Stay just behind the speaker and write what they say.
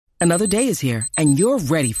Another day is here, and you're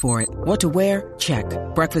ready for it. What to wear? Check.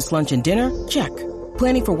 Breakfast, lunch, and dinner? Check.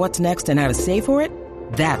 Planning for what's next and how to save for it?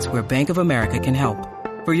 That's where Bank of America can help.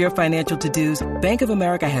 For your financial to-dos, Bank of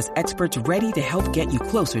America has experts ready to help get you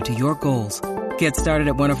closer to your goals. Get started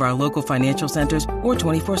at one of our local financial centers or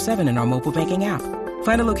 24/7 in our mobile banking app.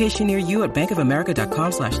 Find a location near you at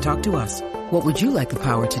bankofamerica.com/talktous. What would you like the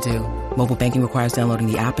power to do? Mobile banking requires downloading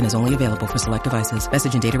the app and is only available for select devices.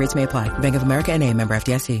 Message and data rates may apply. Bank of America N.A., member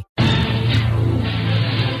FDIC.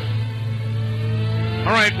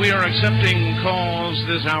 All right, we are accepting calls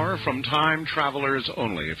this hour from time travelers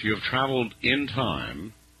only. If you have traveled in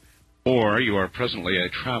time, or you are presently a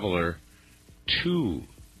traveler to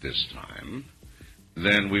this time,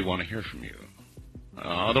 then we want to hear from you.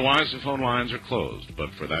 Otherwise, the phone lines are closed, but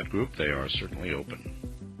for that group, they are certainly open.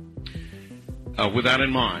 With that in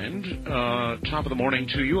mind, top of the morning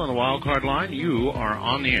to you on the wild card line. You are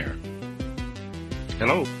on the air.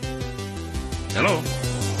 Hello. Hello.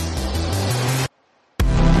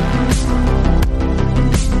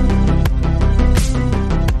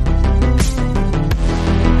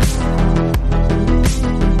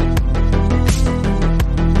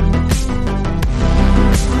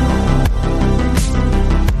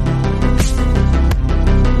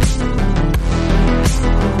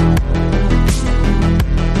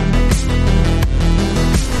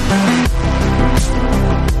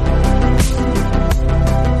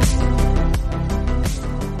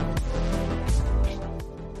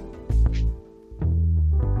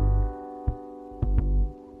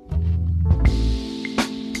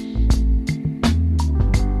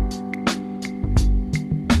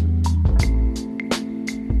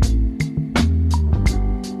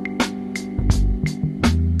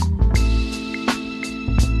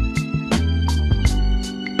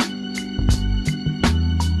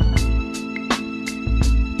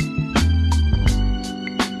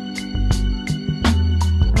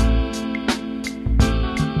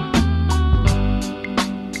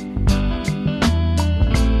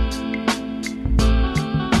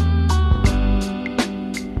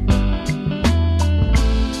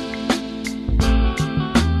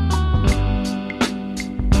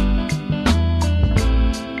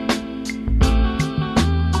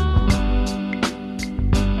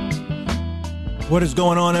 What is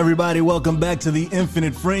going on, everybody? Welcome back to the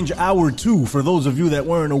Infinite Fringe, Hour 2. For those of you that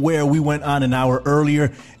weren't aware, we went on an hour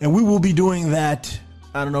earlier, and we will be doing that,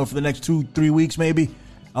 I don't know, for the next 2-3 weeks maybe.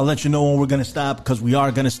 I'll let you know when we're going to stop, because we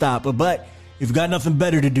are going to stop. But if you've got nothing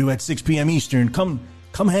better to do at 6 p.m. Eastern, come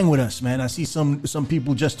hang with us, man. I see some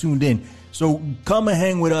people just tuned in. So come and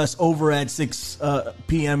hang with us over at 6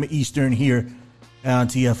 p.m. Eastern here on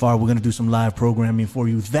TFR. We're going to do some live programming for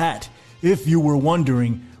you. That, if you were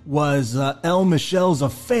wondering, was El Michelle's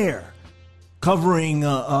Affair, covering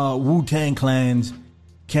Wu-Tang Clan's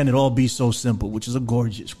Can It All Be So Simple, which is a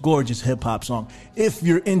gorgeous, gorgeous hip-hop song, if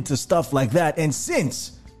you're into stuff like that. And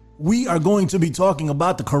since we are going to be talking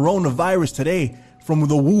about the coronavirus today from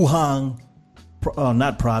the Wuhan,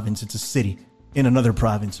 not province, it's a city in another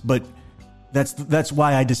province, but that's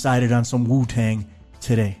why I decided on some Wu-Tang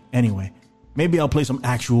today. Anyway, maybe I'll play some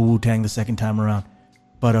actual Wu-Tang the second time around.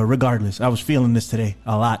 But regardless, I was feeling this today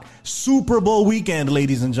a lot. Super Bowl weekend,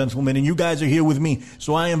 ladies and gentlemen, and you guys are here with me.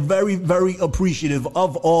 So I am very, very appreciative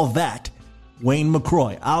of all that. Wayne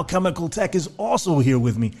McRoy, Alchemical Tech, is also here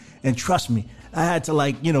with me. And trust me, I had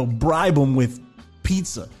to bribe him with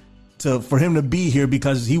pizza for him to be here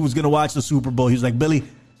because he was going to watch the Super Bowl. He was like, Billy,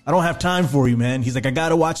 I don't have time for you, man. He's like, I got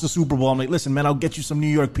to watch the Super Bowl. I'm like, listen, man, I'll get you some New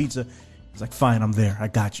York pizza. He's like, fine, I'm there. I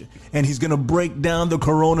got you. And he's going to break down the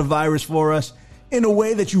coronavirus for us in a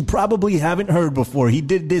way that you probably haven't heard before. He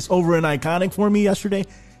did this over in Iconic for me yesterday,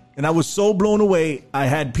 and I was so blown away. I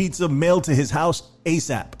had pizza mailed to his house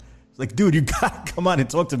ASAP. It's like, dude, you got to come on and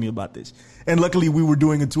talk to me about this. And luckily, we were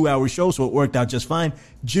doing a 2-hour show, so it worked out just fine.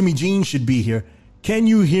 Jimmy Jean should be here. Can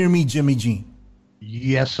you hear me, Jimmy Jean?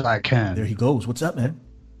 Yes, I can. There he goes. What's up, man?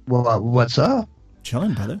 Well, what's up?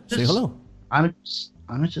 Chilling, brother. Say hello. I'm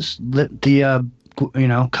just lit the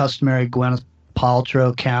customary Gwyneth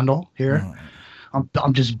Paltrow candle here. Oh.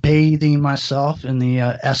 I'm just bathing myself in the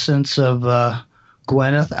essence of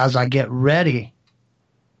Gwyneth as I get ready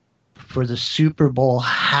for the Super Bowl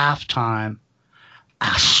halftime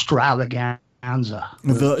extravaganza.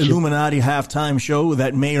 The Illuminati halftime show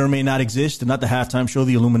that may or may not exist, and not the halftime show,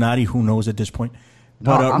 the Illuminati, who knows at this point.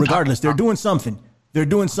 But regardless, they're doing something. They're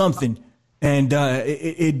doing something. And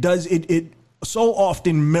it so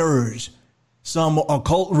often mirrors some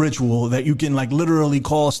occult ritual that you can literally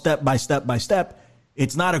call step by step by step.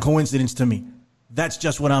 It's not a coincidence to me. That's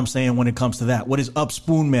just what I'm saying when it comes to that. What is up,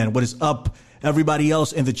 Spoonman? What is up, everybody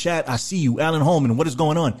else in the chat? I see you. Alan Holman, what is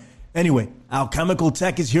going on? Anyway, Alchemical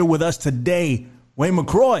Tech is here with us today. Wayne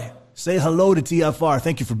McRoy, say hello to TFR.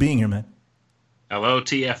 Thank you for being here, man. Hello,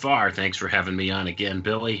 TFR. Thanks for having me on again,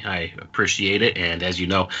 Billy. I appreciate it. And as you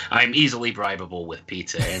know, I'm easily bribable with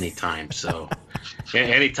pizza anytime. So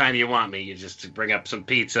anytime you want me, you just bring up some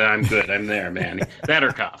pizza. I'm good. I'm there, man. That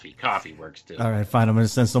or coffee. Coffee works, too. All right, fine. I'm going to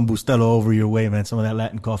send some Bustelo over your way, man, some of that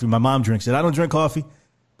Latin coffee. My mom drinks it. I don't drink coffee,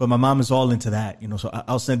 but my mom is all into that, so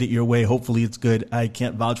I'll send it your way. Hopefully it's good. I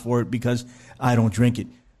can't vouch for it because I don't drink it.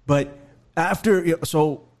 But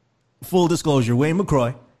so full disclosure, Wayne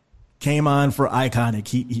McRoy came on for Iconic.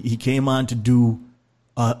 He came on to do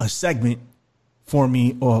a segment for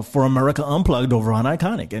me or for America Unplugged over on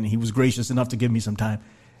Iconic, and he was gracious enough to give me some time.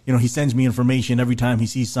 He sends me information every time he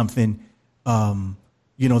sees something,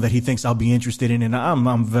 that he thinks I'll be interested in, and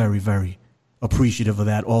I'm very, very appreciative of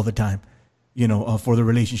that all the time. For the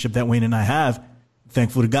relationship that Wayne and I have,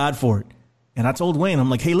 thankful to God for it. And I told Wayne, I'm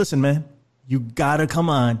like, hey, listen, man, you got to come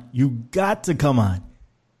on. You got to come on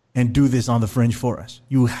and do this on the Fringe for us.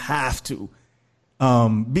 You have to.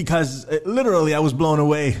 Because literally I was blown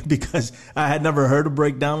away because I had never heard a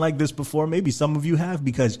breakdown like this before. Maybe some of you have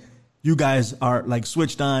because you guys are like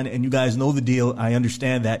switched on and you guys know the deal. I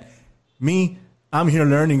understand that. Me, I'm here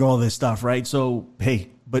learning all this stuff, right? So, hey,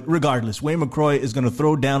 but regardless, Wayne McRoy is going to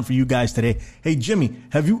throw down for you guys today. Hey, Jimmy,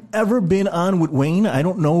 have you ever been on with Wayne? I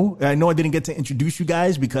don't know. I know I didn't get to introduce you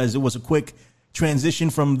guys because it was a quick transition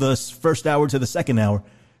from the first hour to the second hour.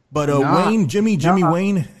 But Wayne, Jimmy,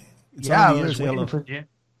 Wayne. I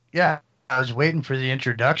was waiting for the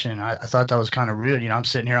introduction. I thought that was kind of rude. I'm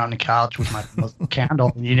sitting here on the couch with my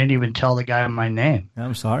candle, and you didn't even tell the guy my name.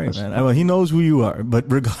 I'm sorry, man. Well, he knows who you are. But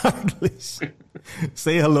regardless,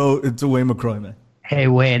 say hello to Wayne McRoy, man. Hey,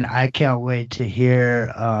 Wayne, I can't wait to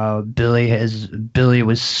hear Billy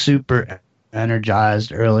was super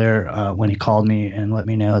energized earlier when he called me and let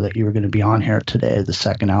me know that you were going to be on here today, the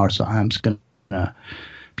second hour. So I'm just going to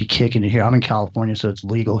be kicking it here. I'm in California, so it's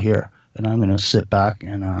legal here. And I'm going to sit back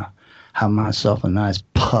and have myself a nice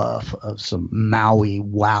puff of some Maui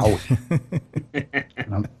Wowie.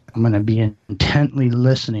 And I'm going to be intently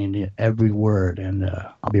listening to every word, and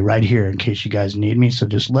I'll be right here in case you guys need me. So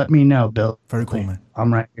just let me know, Bill. Very cool, man.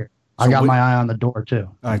 I'm right here. So I got my eye on the door, too.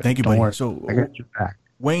 All right, thank you, Don't buddy. worry. So I got you back.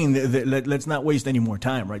 Wayne, let's not waste any more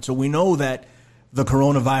time, right? So we know that the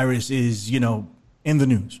coronavirus is, in the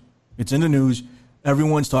news. It's in the news.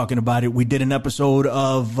 Everyone's talking about it. We did an episode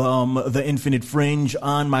of The Infinite Fringe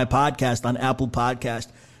on my podcast, on Apple Podcast,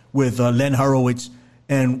 with Len Horowitz,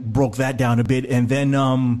 and broke that down a bit. And then,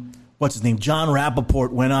 what's his name? John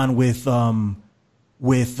Rappaport went on with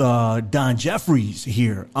Don Jeffries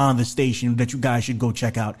here on the station that you guys should go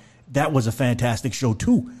check out. That was a fantastic show,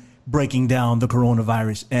 too, breaking down the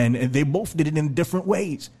coronavirus. And they both did it in different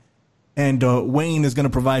ways. And Wayne is going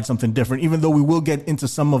to provide something different, even though we will get into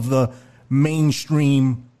some of the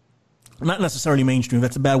mainstream, not necessarily mainstream,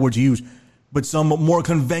 that's a bad word to use, but some more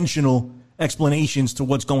conventional explanations to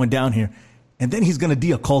what's going down here. And then he's going to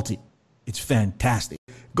de-occult it. It's fantastic.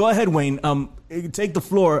 Go ahead, Wayne. Take the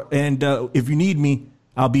floor, and if you need me,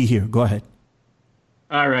 I'll be here. Go ahead.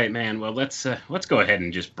 All right, man. Well, let's go ahead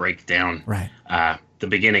and just break down the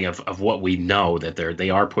beginning of what we know that they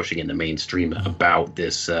are pushing in the mainstream about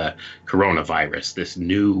this coronavirus, this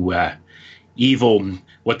new evil,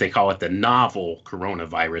 what they call it, the novel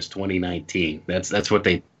coronavirus 2019. That's what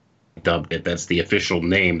they dubbed it. That's the official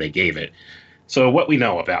name they gave it. So what we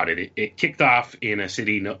know about it, it kicked off in a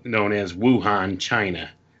city known as Wuhan, China.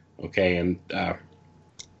 Okay, and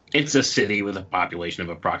it's a city with a population of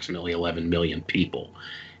approximately 11 million people.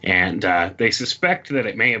 And they suspect that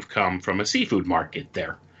it may have come from a seafood market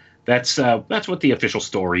there. That's what the official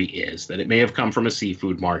story is, that it may have come from a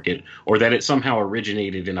seafood market, or that it somehow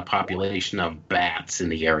originated in a population of bats in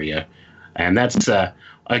the area. And that's,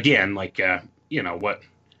 again, like,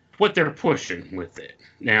 what they're pushing with it.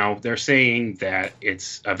 Now, they're saying that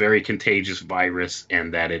it's a very contagious virus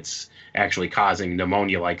and that it's actually causing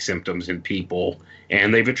pneumonia-like symptoms in people.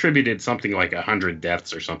 And they've attributed something like 100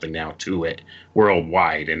 deaths or something now to it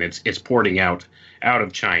worldwide. And it's porting out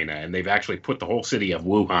of China. And they've actually put the whole city of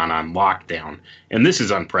Wuhan on lockdown. And this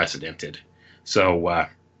is unprecedented. So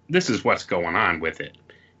this is what's going on with it.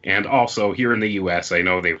 And also here in the U.S., I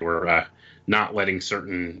know they were not letting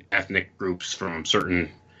certain ethnic groups from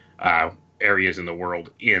certain areas in the world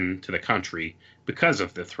into the country because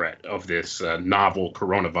of the threat of this novel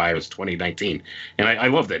coronavirus 2019. And I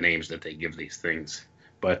love the names that they give these things.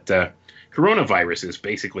 But coronaviruses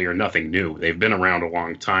basically are nothing new. They've been around a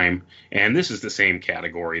long time. And this is the same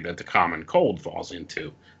category that the common cold falls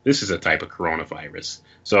into. This is a type of coronavirus.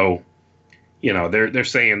 So, they're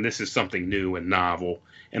saying this is something new and novel.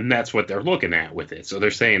 And that's what they're looking at with it. So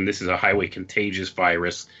they're saying this is a highly contagious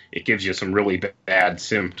virus. It gives you some really bad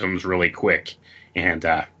symptoms really quick. And,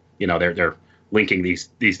 they're linking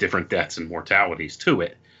these different deaths and mortalities to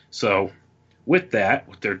it. So with that,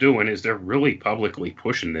 what they're doing is they're really publicly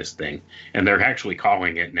pushing this thing. And they're actually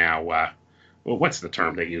calling it now, what's the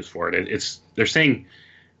term they use for it? They're saying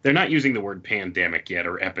they're not using the word pandemic yet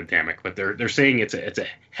or epidemic, but they're saying it's a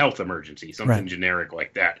health emergency, something generic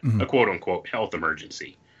like that, a quote unquote health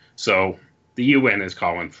emergency. So the UN is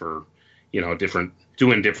calling for,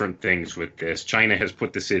 doing different things with this. China has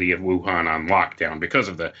put the city of Wuhan on lockdown because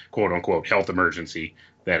of the quote unquote health emergency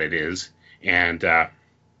that it is. And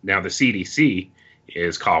now the CDC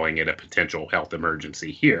is calling it a potential health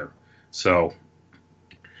emergency here. So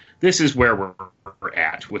this is where we're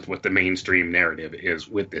at with what the mainstream narrative is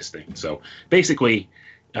with this thing. So basically,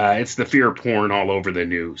 it's the fear porn all over the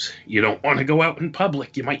news. You don't want to go out in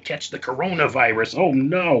public. You might catch the coronavirus. Oh,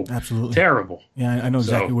 no. Absolutely. Terrible. Yeah, I know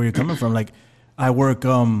exactly where you're coming from. Like, I work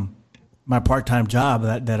my part-time job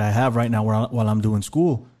that I have right now while I'm doing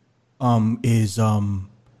school is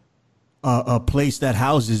a place that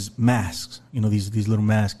houses masks, these little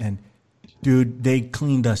masks. And, dude, they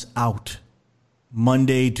cleaned us out.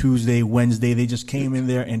 Monday, Tuesday, Wednesday, they just came in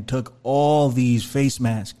there and took all these face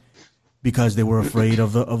masks because they were afraid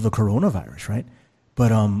of the coronavirus, right?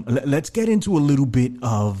 But let's get into a little bit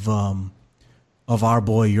of our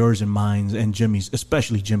boy, yours and mine, and Jimmy's,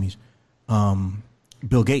 especially Jimmy's,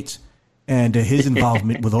 Bill Gates, and his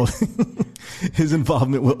involvement with all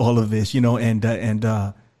of this, and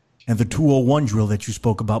the 201 drill that you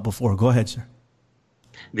spoke about before. Go ahead, sir.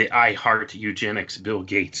 The I Heart Eugenics Bill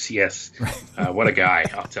Gates, yes. What a guy,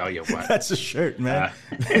 I'll tell you what. That's a shirt, man.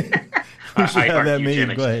 I Heart that Eugenics.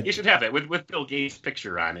 made. Go ahead. You should have that with Bill Gates'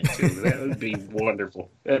 picture on it, too. That would be wonderful.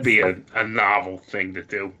 That'd be a novel thing to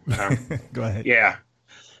do. Go ahead. Yeah.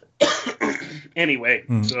 Anyway,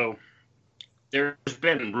 so there's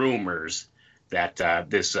been rumors that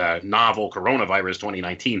this novel coronavirus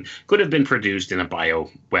 2019 could have been produced in a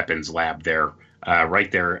bioweapons lab there.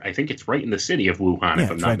 Right there, I think it's right in the city of Wuhan, if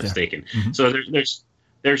I'm not mistaken. Mm-hmm. So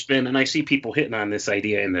there's been, and I see people hitting on this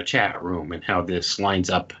idea in the chat room and how this lines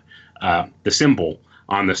up the symbol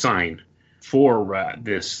on the sign for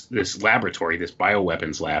this laboratory, this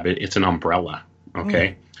bioweapons lab. It's an umbrella,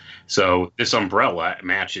 okay? So this umbrella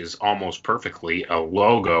matches almost perfectly a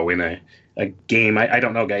logo in a game. I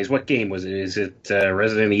don't know, guys. What game was it? Is it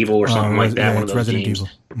Resident Evil or something like that? One of those Resident games. Evil.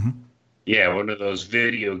 Mm-hmm. Yeah, one of those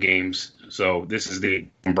video games. So this is the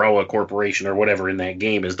Umbrella Corporation or whatever in that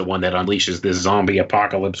game is the one that unleashes this zombie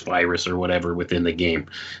apocalypse virus or whatever within the game.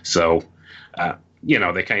 So,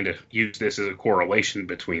 they kind of use this as a correlation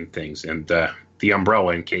between things. And the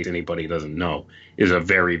umbrella, in case anybody doesn't know, is a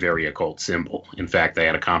very, very occult symbol. In fact, I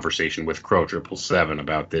had a conversation with Crow 777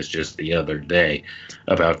 about this just the other day,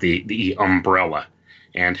 about the umbrella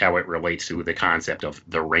and how it relates to the concept of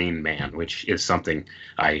the Rain Man, which is something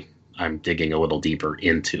I'm digging a little deeper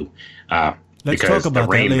into. Let's talk about the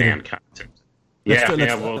Rain that later. Man concept.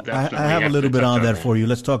 Well, I have a little bit on that for you.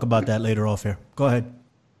 Let's talk about that later off here. Go ahead.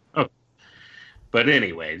 Oh, but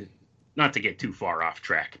anyway, not to get too far off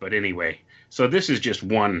track, but anyway, so this is just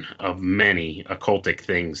one of many occultic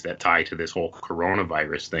things that tie to this whole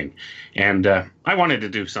coronavirus thing. And I wanted to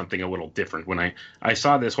do something a little different. When I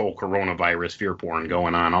saw this whole coronavirus fear porn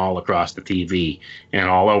going on all across the TV and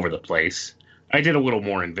all over the place, I did a little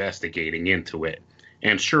more investigating into it.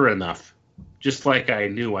 And sure enough, just like I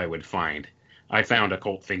knew I would find, I found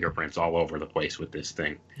occult fingerprints all over the place with this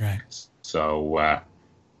thing. Right. So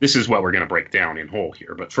this is what we're going to break down in whole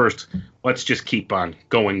here. But first, let's just keep on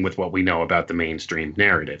going with what we know about the mainstream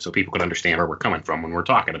narrative so people can understand where we're coming from when we're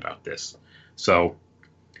talking about this. So,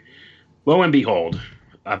 lo and behold,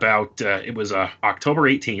 it was October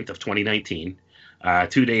 18th of 2019,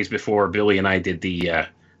 2 days before Billy and I did the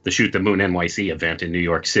Shoot the Moon NYC event in New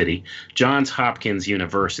York City, Johns Hopkins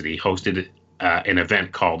University hosted an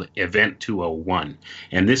event called Event 201.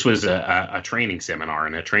 And this was a training seminar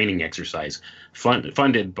and a training exercise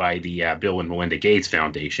funded by the Bill and Melinda Gates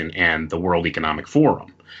Foundation and the World Economic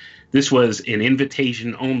Forum. This was an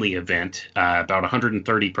invitation-only event. About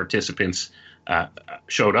 130 participants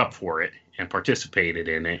showed up for it and participated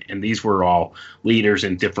in it. And these were all leaders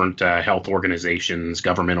in different health organizations,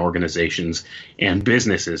 government organizations, and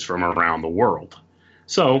businesses from around the world.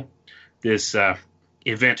 So this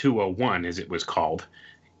Event 201, as it was called,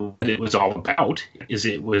 what it was all about is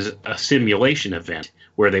it was a simulation event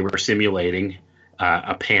where they were simulating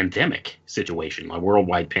a pandemic situation, a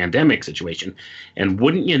worldwide pandemic situation. And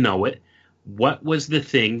wouldn't you know it, what was the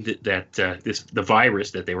thing the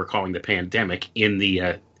virus that they were calling the pandemic in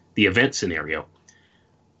the event scenario?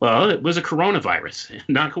 Well, it was a coronavirus,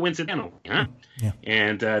 not coincidentally, huh? Yeah.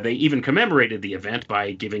 And they even commemorated the event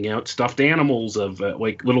by giving out stuffed animals of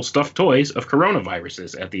like little stuffed toys of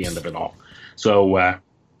coronaviruses at the end of it all. So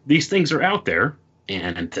these things are out there,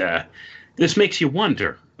 and this makes you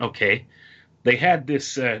wonder. Okay, they had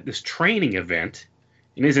this this training event,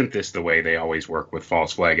 and isn't this the way they always work with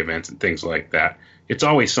false flag events and things like that? It's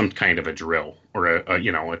always some kind of a drill or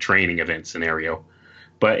a training event scenario.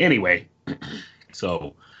 But anyway,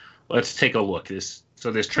 so let's take a look. This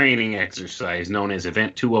training exercise known as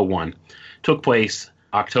Event 201 took place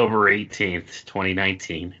October 18th,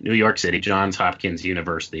 2019, New York City, Johns Hopkins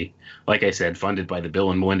University. Like I said, funded by the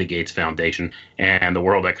Bill and Melinda Gates Foundation and the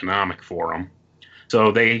World Economic Forum.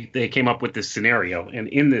 So they came up with this scenario, and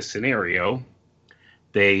in this scenario,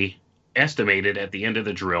 they estimated at the end of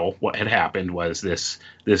the drill what had happened was this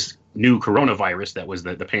new coronavirus that was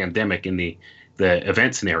the pandemic in the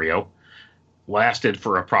event scenario lasted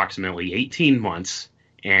for approximately 18 months,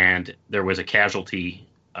 and there was a casualty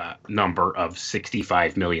number of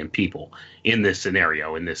 65 million people in this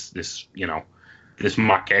scenario, in this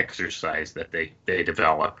mock exercise that they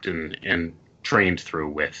developed and trained through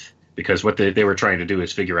with. Because what they were trying to do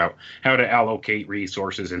is figure out how to allocate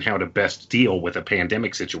resources and how to best deal with a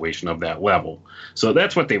pandemic situation of that level. So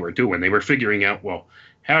that's what they were doing. They were figuring out, well,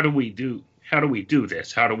 how do we do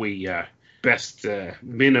this? How do we best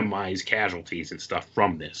minimize casualties and stuff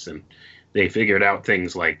from this? And they figured out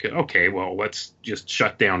things like, okay, well, let's just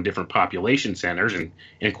shut down different population centers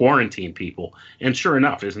and quarantine people. And sure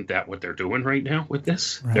enough, isn't that what they're doing right now with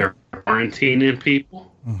this? Right. They're quarantining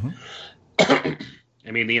people. Mm-hmm. I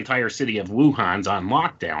mean, the entire city of Wuhan's on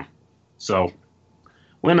lockdown. So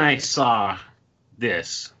when I saw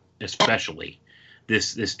this, especially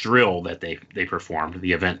this drill that they performed,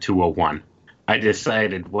 the Event 201, I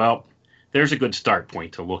decided, well, there's a good start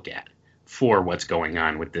point to look at for what's going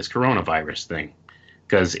on with this coronavirus thing.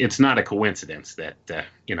 Because it's not a coincidence that,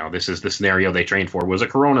 this is the scenario they trained for was a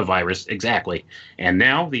coronavirus, exactly. And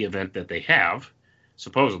now the event that they have,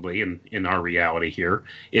 supposedly in our reality here,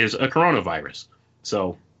 is a coronavirus.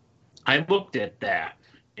 So I looked at that,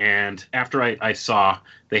 and after I saw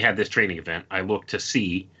they had this training event, I looked to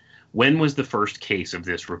see when was the first case of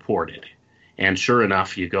this reported. And sure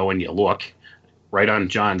enough, you go and you look right on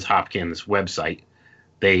Johns Hopkins website.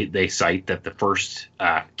 They cite that the first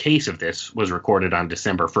case of this was recorded on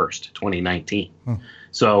December 1st, 2019.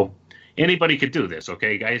 So anybody could do this,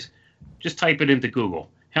 okay, guys? Just type it into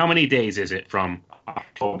Google. How many days is it from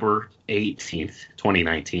October 18th,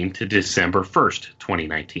 2019 to December 1st,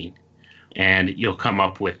 2019? And you'll come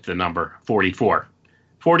up with the number 44.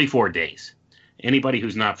 44 days. Anybody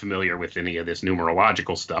who's not familiar with any of this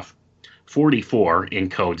numerological stuff, 44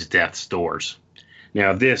 encodes death's doors.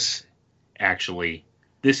 Now this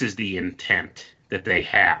is the intent that they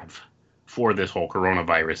have for this whole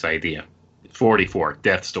coronavirus idea. 44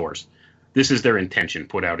 death's doors. This is their intention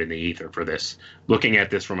put out in the ether for this, looking at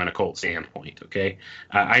this from an occult standpoint, okay?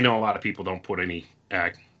 I know a lot of people don't put any,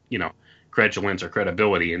 credulence or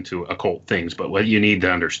credibility into occult things, but what you need to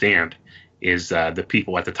understand is the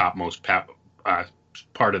people at the topmost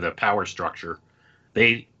part of the power structure,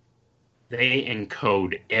 they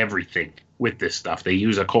encode everything with this stuff. They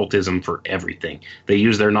use occultism for everything. They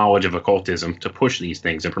use their knowledge of occultism to push these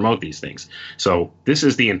things and promote these things. So this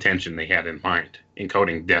is the intention they had in mind,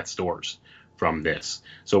 encoding death's doors from this.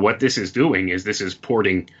 So what this is doing is this is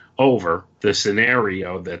porting over the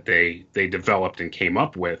scenario that they developed and came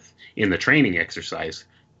up with in the training exercise.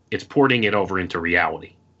 It's porting it over into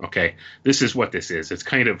reality. Okay, this is what this is. It's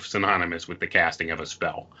kind of synonymous with the casting of a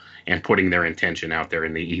spell and putting their intention out there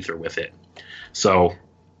in the ether with it. So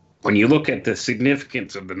when you look at the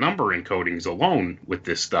significance of the number encodings alone with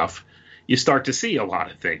this stuff, you start to see a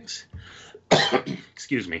lot of things.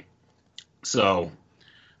 Excuse me. So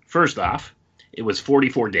first off, it was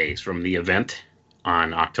 44 days from the event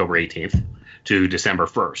on October 18th to December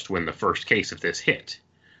 1st when the first case of this hit.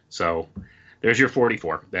 So there's your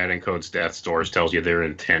 44. That encodes death's doors, tells you their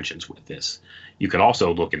intentions with this. You can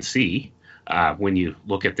also look and see when you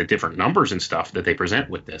look at the different numbers and stuff that they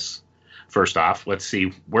present with this. First off, let's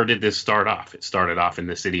see, where did this start off? It started off in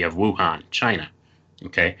the city of Wuhan, China.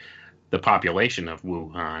 Okay, the population of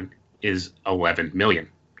Wuhan is 11 million.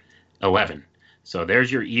 11. So there's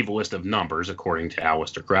your evilest of numbers, according to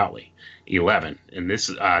Aleister Crowley. 11. And this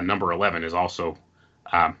number 11 is also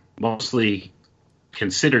mostly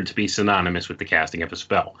considered to be synonymous with the casting of a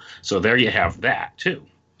spell. So there you have that, too.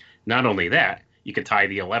 Not only that, you could tie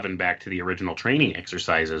the 11 back to the original training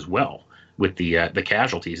exercise as well, with the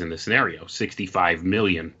casualties in the scenario. 65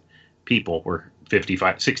 million people were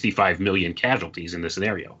 65 million casualties in this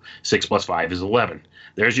scenario. 6 plus 5 is 11.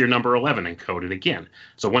 There's your number 11 encoded again.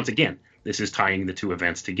 So once again, this is tying the two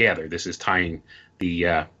events together. This is tying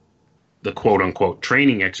the quote-unquote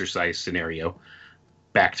training exercise scenario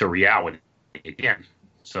back to reality again.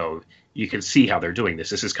 So you can see how they're doing this.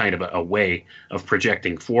 This is kind of a way of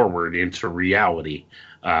projecting forward into reality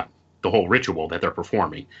the whole ritual that they're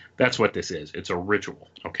performing. That's what this is. It's a ritual,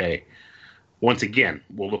 okay? Once again,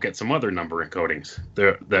 we'll look at some other number encodings.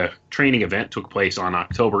 The training event took place on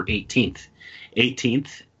October 18th. 18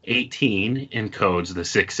 encodes the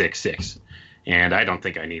 666. And I don't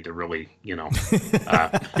think I need to really,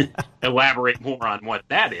 elaborate more on what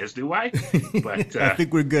that is, do I? But I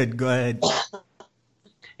think we're good. Go ahead.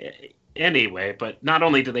 Anyway, but not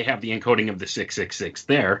only do they have the encoding of the 666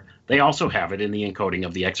 there, they also have it in the encoding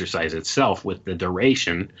of the exercise itself with the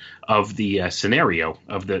duration of the scenario,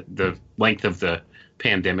 of the length of the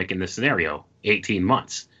pandemic in the scenario, 18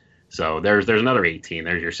 months. So there's another 18.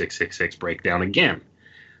 There's your 666 breakdown again.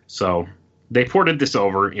 So they ported this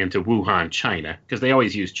over into Wuhan, China, because they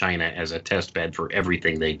always use China as a test bed for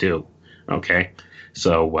everything they do. Okay?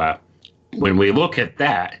 So when we look at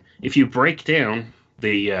that, if you break down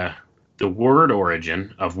the word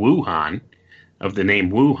origin of Wuhan, of the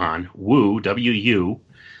name Wuhan, Wu, W-U,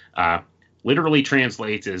 literally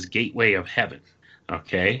translates as gateway of heaven,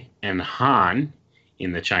 okay? And Han,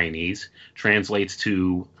 in the Chinese, translates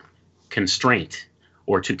to constraint,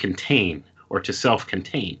 or to contain, or to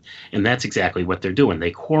self-contain. And that's exactly what they're doing.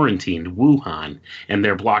 They quarantined Wuhan, and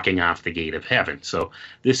they're blocking off the gate of heaven. So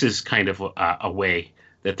this is kind of a way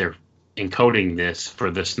that they're encoding this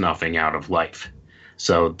for the snuffing out of life.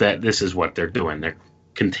 So that this is what they're doing. They're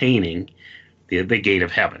containing the gate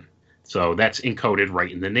of heaven. So that's encoded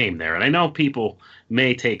right in the name there. And I know people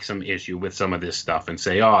may take some issue with some of this stuff and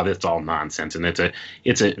say, "Oh, that's all nonsense," and it's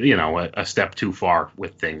a step too far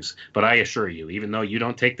with things. But I assure you, even though you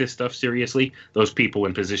don't take this stuff seriously, those people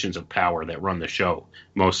in positions of power that run the show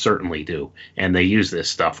most certainly do, and they use this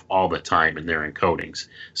stuff all the time in their encodings.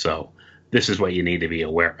 So this is what you need to be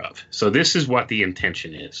aware of. So this is what the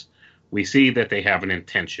intention is. We see that they have an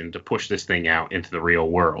intention to push this thing out into the real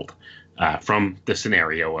world from the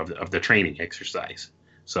scenario of the training exercise.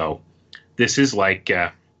 So this is like,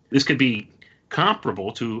 this could be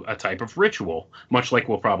comparable to a type of ritual, much like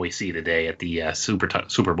we'll probably see today at the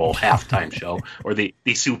Super Bowl halftime show, or the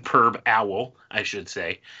Superb Owl, I should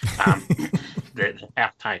say, the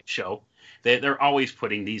halftime show. They're always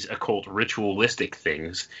putting these occult ritualistic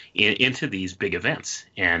things into these big events.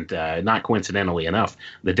 And not coincidentally enough,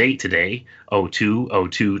 the date today,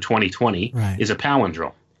 02/02/2020, right, is a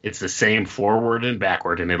palindrome. It's the same forward and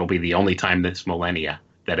backward, and it'll be the only time this millennia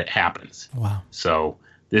that it happens. Wow. So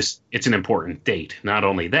it's an important date. Not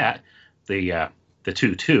only that, the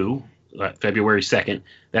 22, February 2nd,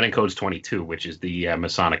 that encodes 22, which is the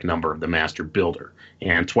Masonic number of the Master Builder.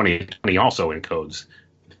 And 2020 also encodes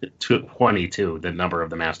 22, the number of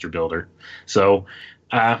the Master Builder. So,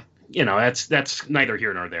 that's neither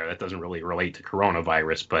here nor there. That doesn't really relate to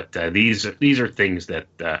coronavirus, but these are things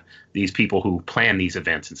that these people who plan these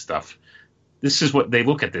events and stuff, this is what they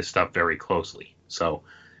look at this stuff very closely. So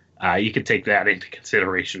you can take that into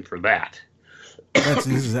consideration for that. This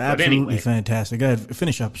is absolutely fantastic. Go ahead,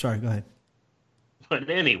 finish up. Sorry, go ahead. But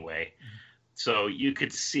anyway, so you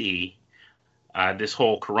could see this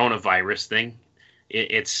whole coronavirus thing.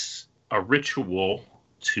 It's a ritual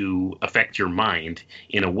to affect your mind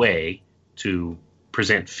in a way to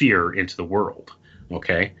present fear into the world,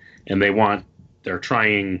 okay? And they're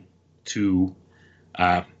trying to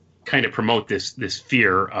kind of promote this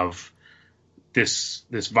fear of this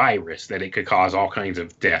virus, that it could cause all kinds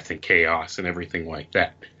of death and chaos and everything like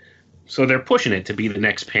that. So they're pushing it to be the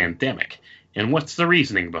next pandemic. And what's the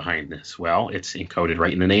reasoning behind this? Well, it's encoded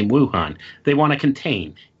right in the name Wuhan. They want to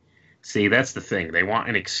contain. See, that's the thing. They want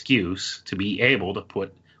an excuse to be able to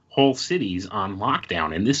put whole cities on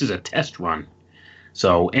lockdown, and this is a test run.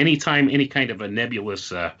 So anytime any kind of a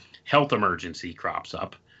nebulous health emergency crops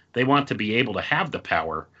up, they want to be able to have the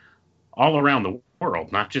power all around the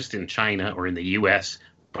world, not just in China or in the U.S.,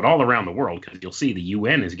 but all around the world, because you'll see the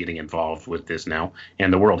UN is getting involved with this now,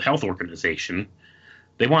 and the World Health Organization.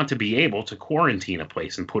 They want to be able to quarantine a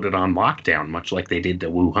place and put it on lockdown, much like they did to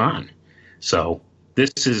Wuhan. So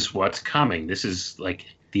this is what's coming. This is like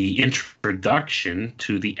the introduction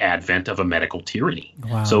to the advent of a medical tyranny.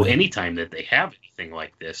 Wow. So anytime that they have anything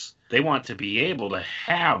like this, they want to be able to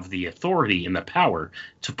have the authority and the power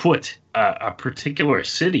to put a particular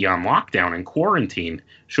city on lockdown and quarantine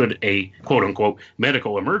should a quote-unquote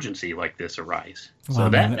medical emergency like this arise. Wow, so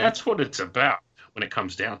that's what it's about. when it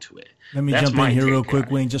comes down to it. Let me jump in here real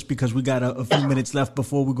quick, Wayne, just because we got a few minutes left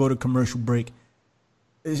before we go to commercial break.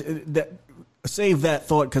 Save that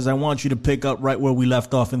thought because I want you to pick up right where we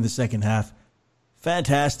left off in the second half.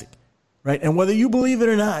 Fantastic, right? And whether you believe it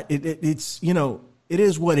or not, it's, it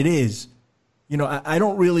is what it is. I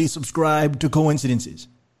don't really subscribe to coincidences.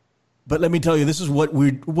 But let me tell you, this is what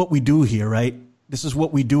we do here, right? This is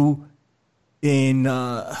what we do in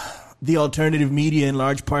the alternative media in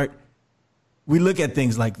large part. We look at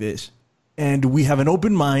things like this, and we have an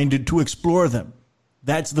open mind to explore them.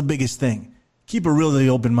 That's the biggest thing. Keep a really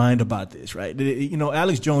open mind about this, right?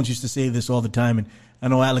 Alex Jones used to say this all the time, and I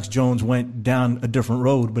know Alex Jones went down a different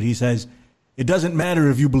road, but he says, it doesn't matter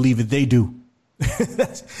if you believe it, they do.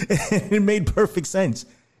 It made perfect sense.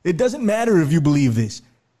 It doesn't matter if you believe this.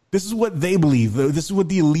 This is what they believe. This is what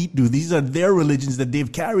the elite do. These are their religions that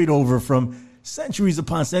they've carried over from centuries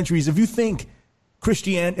upon centuries. If you think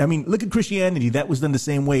Christianity, look at Christianity. That was done the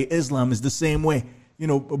same way. Islam is the same way.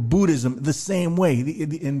 Buddhism, the same way.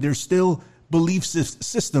 And there's still belief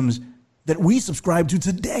systems that we subscribe to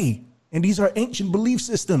today. And these are ancient belief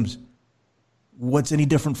systems. What's any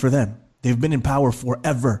different for them? They've been in power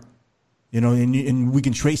forever. And we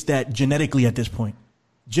can trace that genetically at this point.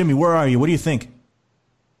 Jimmy, where are you? What do you think?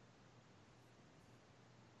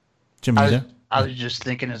 Jimmy, there? I was just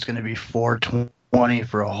thinking it's going to be 420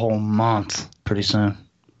 for a whole month pretty soon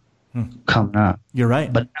coming up. You're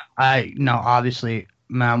right. But obviously,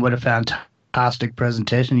 man, what a fantastic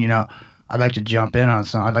presentation. I'd like to jump in on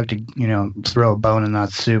something. I'd like to, throw a bone in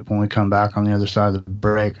that soup when we come back on the other side of the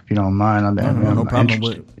break, if you don't mind. No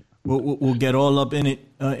problem. We'll get all up in it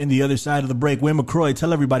in the other side of the break. Wayne McRoy,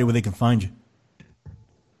 tell everybody where they can find you.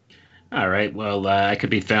 All right. Well, I could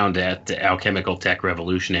be found at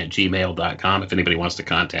alchemicaltechrevolution@gmail.com if anybody wants to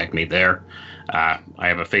contact me there. I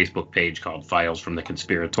have a Facebook page called Files from the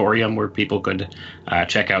Conspiratorium where people could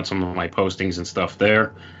check out some of my postings and stuff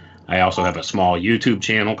there. I also have a small YouTube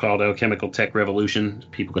channel called Alchemical Tech Revolution.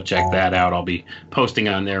 People could check that out. I'll be posting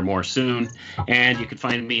on there more soon. And you can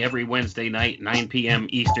find me every Wednesday night, 9 p.m.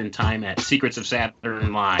 Eastern Time at Secrets of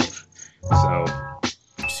Saturn Live. So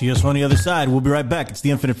see us on the other side. We'll be right back. It's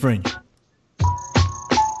the Infinite Fringe.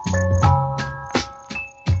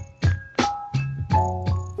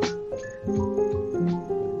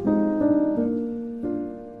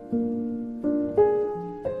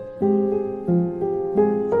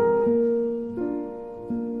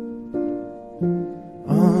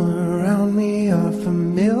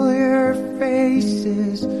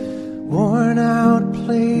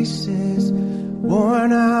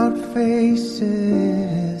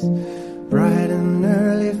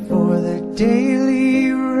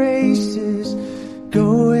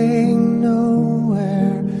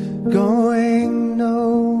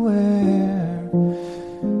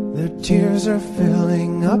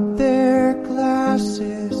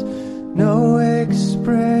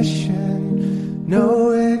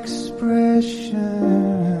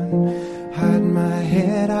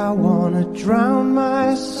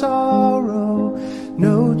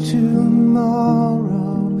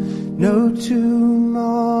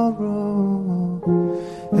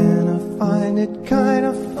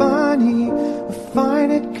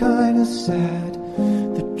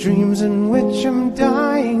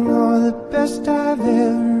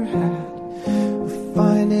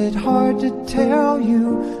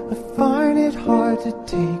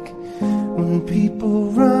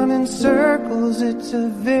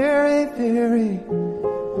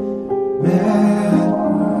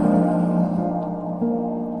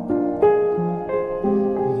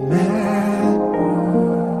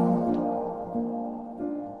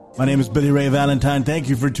 Thank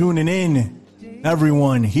you for tuning in,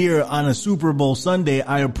 everyone, here on a Super Bowl Sunday.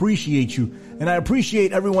 I appreciate you, and I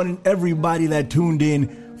appreciate everyone and everybody that tuned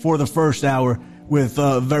in for the first hour with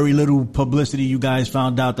very little publicity. You guys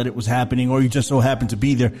found out that it was happening, or you just so happened to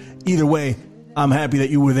be there. Either way, I'm happy that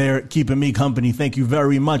you were there keeping me company. Thank you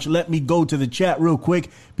very much. Let me go to the chat real quick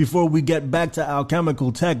before we get back to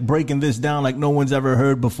Alchemical Tech, breaking this down like no one's ever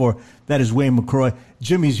heard before. That is Wayne McRoy.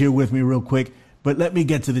 Jimmy's here with me real quick. But let me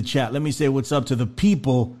get to the chat. Let me say what's up to the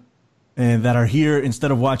people that are here instead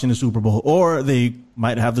of watching the Super Bowl. Or they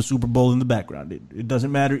might have the Super Bowl in the background. It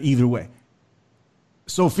doesn't matter either way.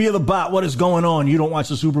 Sophia the Bot, what is going on? You don't watch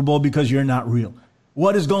the Super Bowl because you're not real.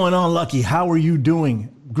 What is going on, Lucky? How are you doing?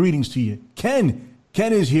 Greetings to you. Ken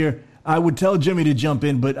is here. I would tell Jimmy to jump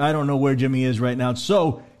in, but I don't know where Jimmy is right now.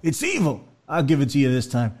 So it's evil. I'll give it to you this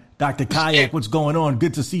time. Dr. Kayak, what's going on?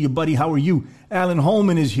 Good to see you, buddy. How are you? Alan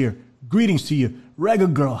Holman is here. Greetings to you. Rega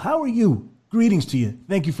Girl, how are you? Greetings to you.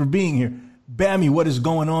 Thank you for being here. Bammy, what is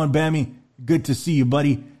going on, Bammy? Good to see you,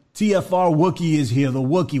 buddy. TFR Wookie is here. The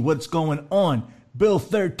Wookie, what's going on? Bill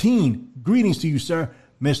 13, greetings to you, sir.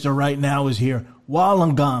 Mr. Right Now is here.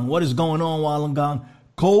 Wollongong, what is going on, Wollongong?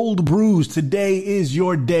 Cold brews, today is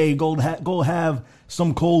your day. Go have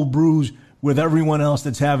some cold brews with everyone else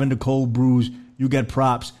that's having the cold brews. You get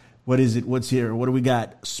props. What is it? What's here? What do we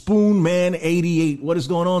got? Spoon Man 88. What is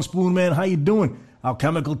going on, Spoon Man? How you doing?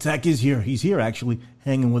 Alchemical Tech is here. He's here, actually,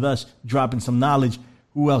 hanging with us, dropping some knowledge.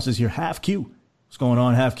 Who else is here? Half Q. What's going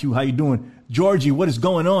on, Half Q? How you doing? Georgie, what is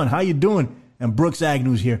going on? How you doing? And Brooks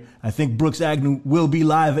Agnew's here. I think Brooks Agnew will be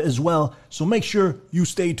live as well. So make sure you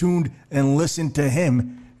stay tuned and listen to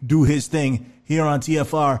him do his thing here on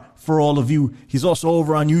TFR for all of you. He's also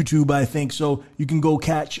over on YouTube, I think. So you can go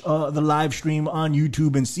catch the live stream on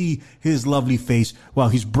YouTube and see his lovely face while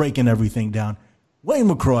he's breaking everything down. Wayne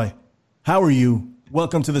McRoy, how are you?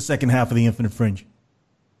 Welcome to the second half of the Infinite Fringe.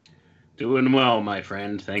 Doing well, my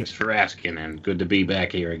friend. Thanks for asking, and good to be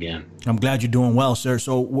back here again. I'm glad you're doing well, sir.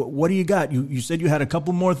 So what do you got? You said you had a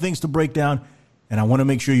couple more things to break down, and I want to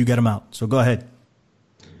make sure you get them out. So go ahead.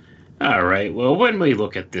 All right. Well, when we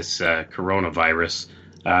look at this coronavirus,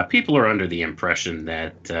 people are under the impression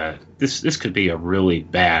that this could be a really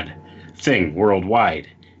bad thing worldwide,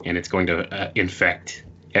 and it's going to infect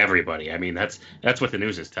everybody. I mean, that's what the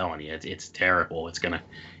news is telling you. It's terrible. It's gonna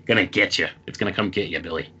get you. It's gonna come get you,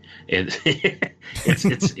 Billy.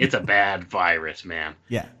 It's a bad virus, man.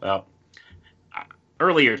 Yeah. Well,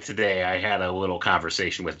 earlier today, I had a little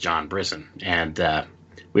conversation with John Brisson, and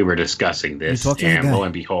we were discussing this. And lo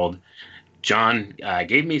and behold, John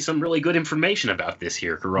gave me some really good information about this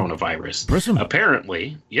here coronavirus. Brisson?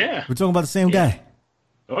 Apparently, yeah. We're talking about the same guy.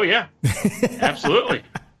 Oh, yeah. Absolutely.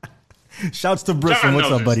 Shouts to Brisson.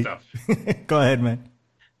 What's up, buddy? Go ahead, man.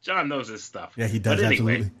 John knows his stuff. Yeah, he does. But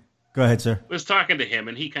anyway, absolutely. Go ahead, sir. I was talking to him,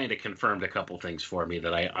 and he kind of confirmed a couple things for me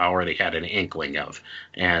that I already had an inkling of.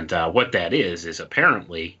 And what that is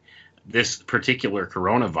apparently this particular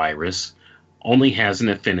coronavirus only has an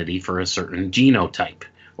affinity for a certain genotype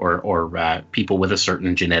or people with a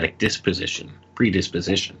certain genetic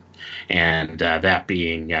predisposition. And that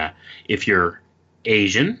being if you're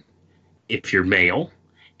Asian, if you're male,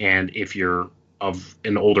 and if you're of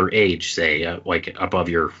an older age, say like above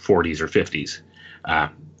your 40s or 50s,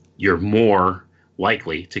 you're more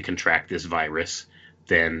likely to contract this virus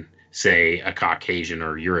than, say, a Caucasian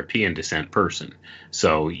or European descent person.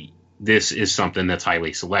 So this is something that's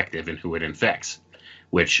highly selective in who it infects,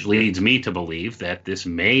 which leads me to believe that this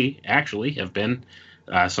may actually have been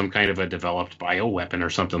some kind of a developed bioweapon or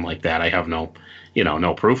something like that. I have no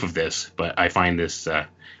proof of this, but I find this,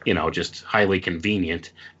 just highly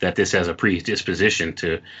convenient that this has a predisposition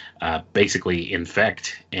to basically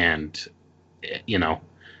infect and,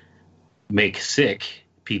 make sick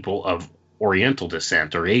people of Oriental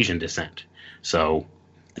descent or Asian descent. So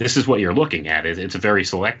this is what you're looking at. It's a very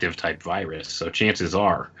selective type virus. So chances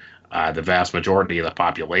are the vast majority of the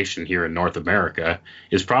population here in North America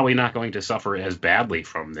is probably not going to suffer as badly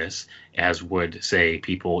from this as would, say,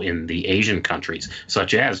 people in the Asian countries,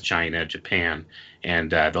 such as China, Japan,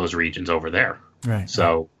 and those regions over there. Right.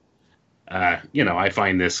 So, I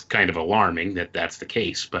find this kind of alarming that that's the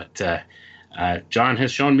case. But John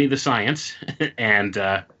has shown me the science, and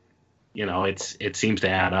it seems to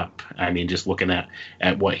add up. I mean, just looking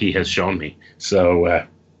at what he has shown me. So,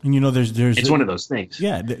 and there's it's one of those things.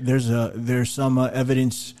 Yeah, there's some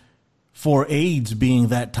evidence for AIDS being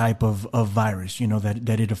that type of virus.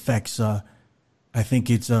 That it affects. I think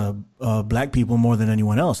it's black people more than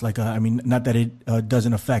anyone else. Like, not that it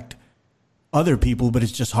doesn't affect other people, but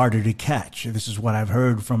it's just harder to catch. This is what I've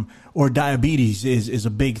heard from. Or diabetes is a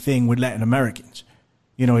big thing with Latin Americans.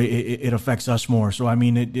 It affects us more. So,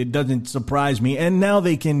 it doesn't surprise me. And now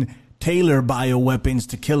they can tailor bioweapons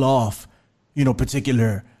to kill off,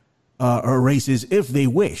 particular races if they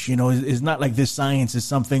wish. It's not like this science is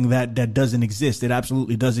something that doesn't exist. It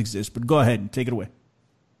absolutely does exist. But go ahead and take it away.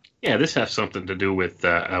 Yeah, this has something to do with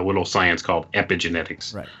a little science called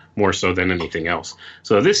epigenetics, right, more so than anything else.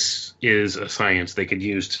 So this is a science they could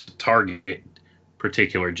use to target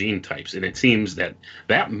particular gene types, and it seems that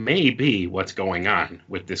may be what's going on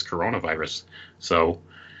with this coronavirus. So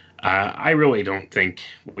I really don't think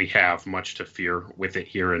we have much to fear with it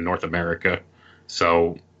here in North America.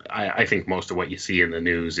 So I think most of what you see in the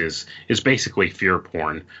news is basically fear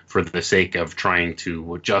porn for the sake of trying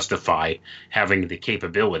to justify having the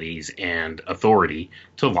capabilities and authority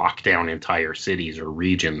to lock down entire cities or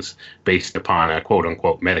regions based upon a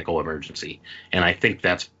quote-unquote medical emergency. And I think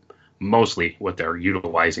that's mostly what they're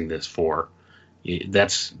utilizing this for.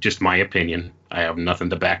 That's just my opinion. I have nothing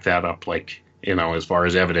to back that up, as far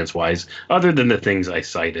as evidence-wise, other than the things I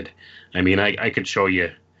cited. I could show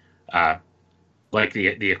you like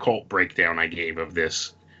the occult breakdown I gave of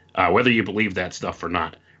this, whether you believe that stuff or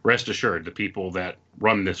not, rest assured the people that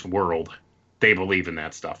run this world, they believe in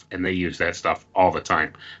that stuff, and they use that stuff all the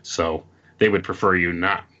time. So they would prefer you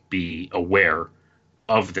not be aware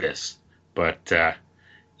of this. But,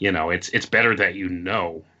 it's better that you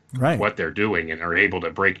know what they're doing and are able to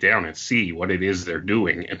break down and see what it is they're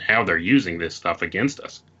doing and how they're using this stuff against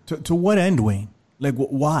us. To what end, Wayne? Like,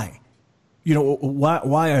 why?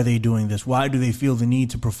 Why are they doing this? Why do they feel the need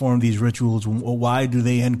to perform these rituals? Why do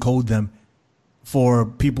they encode them for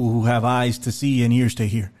people who have eyes to see and ears to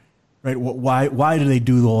hear? Right? Why do they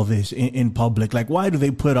do all this in public? Like, why do they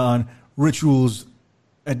put on rituals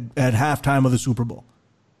at halftime of the Super Bowl?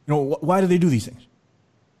 Why do they do these things?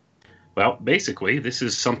 Well, basically, this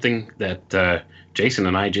is something that Jason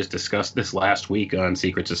and I just discussed this last week on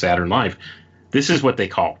Secrets of Saturn Live. This is what they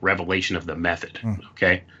call revelation of the method,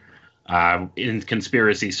 okay? In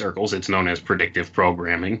conspiracy circles, it's known as predictive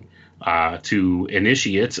programming. To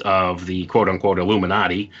initiates of the quote-unquote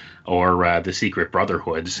Illuminati or the secret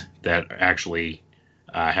brotherhoods that actually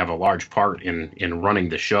have a large part in running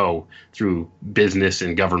the show through business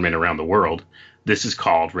and government around the world, this is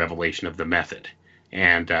called revelation of the method.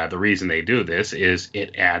 And the reason they do this is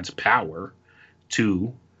it adds power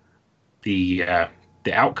to the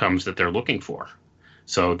outcomes that they're looking for.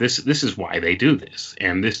 So this is why they do this.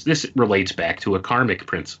 And this relates back to a karmic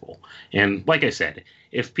principle. And like I said,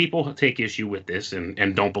 if people take issue with this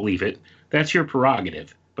and don't believe it, that's your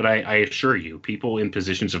prerogative. But I assure you, people in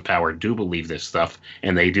positions of power do believe this stuff,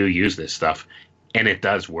 and they do use this stuff, and it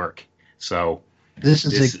does work. So this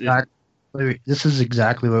is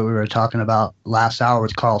exactly what we were talking about last hour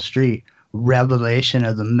with Carl Street. Revelation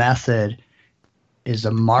of the method is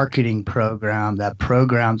a marketing program that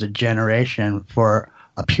programs a generation for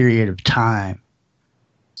a period of time.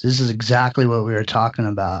 So this is exactly what we were talking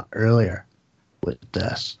about earlier with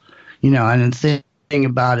this. And the thing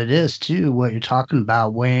about it is, too, what you're talking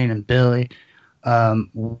about, Wayne and Billy,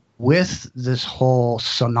 with this whole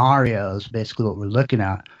scenario is basically what we're looking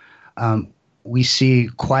at. We see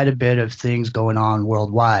quite a bit of things going on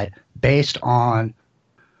worldwide based on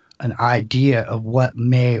an idea of what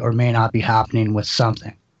may or may not be happening with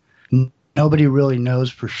something. Nobody really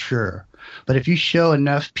knows for sure. But if you show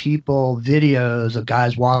enough people videos of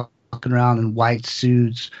guys walking around in white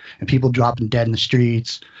suits and people dropping dead in the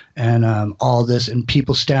streets and all this, and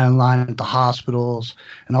people stand in line at the hospitals,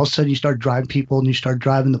 and all of a sudden you start driving people and you start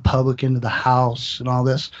driving the public into the house and all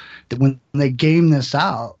this, that when they game this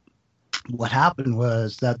out, what happened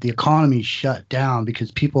was that the economy shut down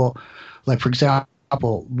because people, like, for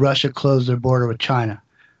example, Russia closed their border with China.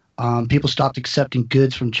 People stopped accepting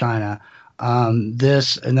goods from China.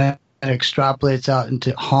 This and then it extrapolates out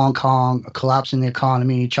into Hong Kong, collapsing the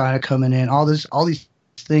economy, China coming in, all these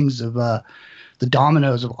things of the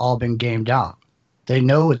dominoes have all been gamed out. They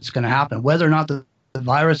know what's going to happen. Whether or not the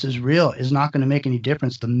virus is real is not going to make any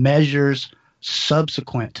difference. The measures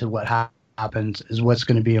subsequent to what happens is what's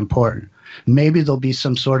going to be important. Maybe there'll be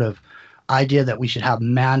some sort of idea that we should have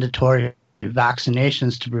mandatory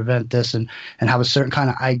vaccinations to prevent this and have a certain kind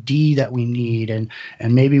of ID that we need. And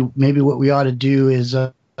maybe what we ought to do is,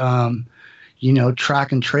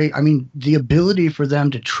 track and trace. I mean, the ability for them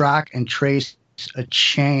to track and trace a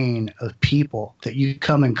chain of people that you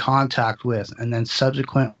come in contact with and then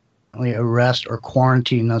subsequently arrest or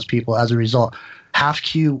quarantine those people as a result. Half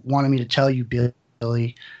Q wanted me to tell you,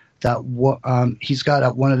 Billy, that he's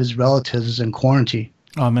got one of his relatives is in quarantine.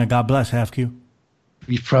 Oh, man, God bless Half Q.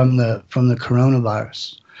 From the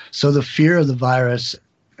coronavirus. So the fear of the virus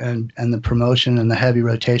and the promotion and the heavy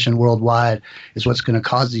rotation worldwide is what's going to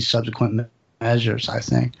cause these subsequent measures, I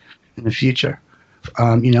think, in the future.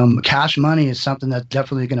 Cash money is something that's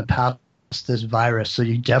definitely going to pass this virus. So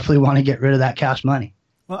you definitely want to get rid of that cash money.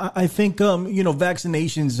 Well, I think,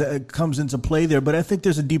 vaccinations comes into play there, but I think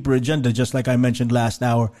there's a deeper agenda, just like I mentioned last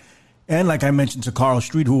hour. And like I mentioned to Carl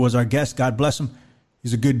Street, who was our guest, God bless him.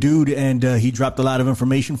 He's a good dude, and he dropped a lot of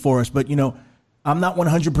information for us. But, I'm not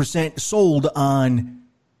 100% sold on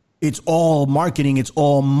it's all marketing, it's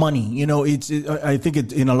all money. I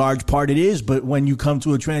think in a large part it is, but when you come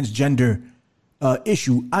to a transgender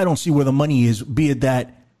issue, I don't see where the money is, be it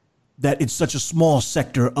that it's such a small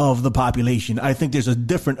sector of the population. I think there's a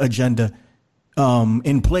different agenda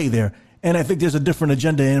in play there. And I think there's a different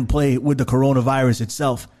agenda in play with the coronavirus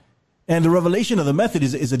itself. And the revelation of the method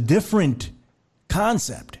is a different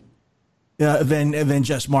concept than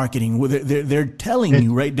just marketing. They're telling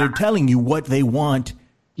you, right? They're telling you what they want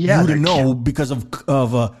you to know because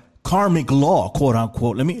of a karmic law, quote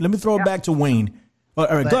unquote. Let me throw it back to Wayne. All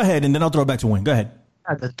right, go ahead, and then I'll throw it back to Wayne. Go ahead.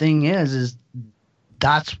 The thing is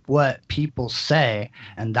that's what people say,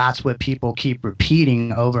 and that's what people keep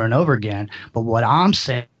repeating over and over again. But what I'm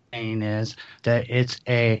saying is that it's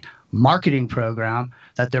a marketing program,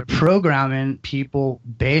 that they're programming people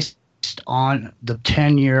based on the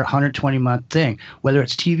 10-year, 120-month thing, whether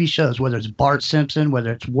it's TV shows, whether it's Bart Simpson,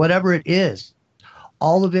 whether it's whatever it is.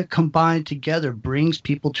 All of it combined together brings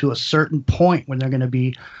people to a certain point when they're going to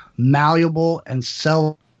be malleable and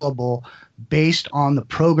sellable based on the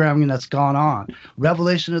programming that's gone on.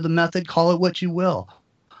 Revelation of the method, call it what you will.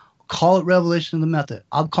 Call it revelation of the method.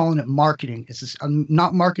 I'm calling it marketing. I'm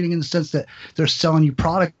not marketing in the sense that they're selling you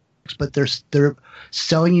products, but they're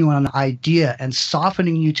selling you on an idea and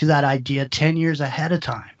softening you to that idea 10 years ahead of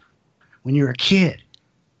time when you're a kid.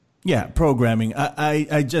 Yeah, programming.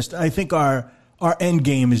 I think our end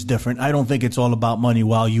game is different. I don't think it's all about money,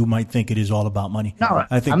 while you might think it is all about money. No,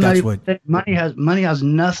 I think that's what money has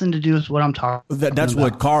nothing to do with what I'm talking about. That's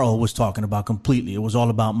what Carl was talking about completely. It was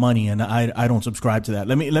all about money, and I don't subscribe to that.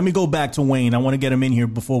 Let me go back to Wayne. I want to get him in here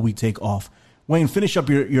before we take off. Wayne, finish up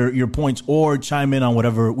your points or chime in on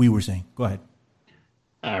whatever we were saying. Go ahead.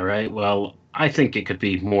 All right. Well, I think it could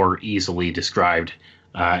be more easily described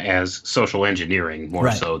as social engineering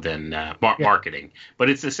more so than marketing. But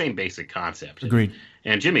it's the same basic concept. Agreed.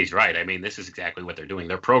 And Jimmy's right. I mean, this is exactly what they're doing.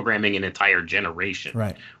 They're programming an entire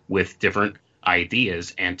generation with different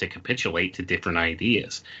ideas and to capitulate to different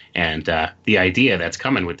ideas. And the idea that's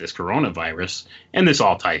coming with this coronavirus, and this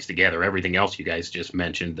all ties together, everything else you guys just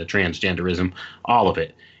mentioned, the transgenderism, all of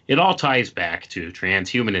it, it all ties back to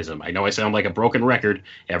transhumanism. I know I sound like a broken record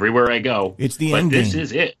everywhere I go. It's the end game. This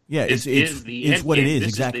is it. Yeah, it's what it is,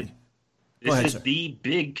 exactly. This is the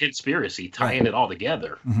big conspiracy tying it all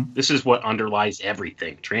together. Mm-hmm. This is what underlies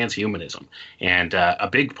everything, transhumanism. And a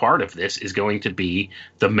big part of this is going to be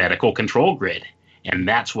the medical control grid. And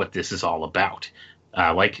that's what this is all about.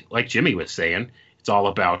 Like Jimmy was saying, it's all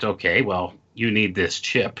about, okay, well, you need this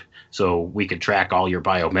chip so we could track all your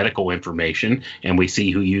biomedical information and we see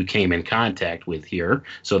who you came in contact with here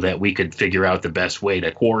so that we could figure out the best way to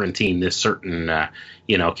quarantine this certain,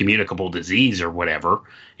 communicable disease or whatever,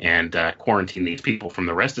 and quarantine these people from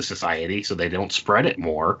the rest of society so they don't spread it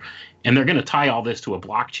more. And they're going to tie all this to a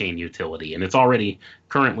blockchain utility, and it's already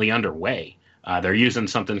currently underway. They're using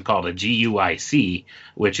something called a GUIC,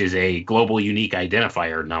 which is a global unique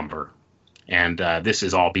identifier number. And this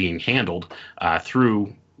is all being handled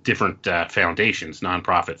through different foundations,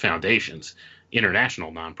 nonprofit foundations,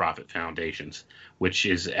 international nonprofit foundations, which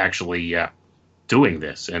is actually doing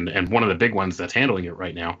this. And one of the big ones that's handling it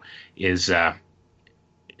right now is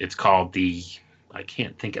it's called I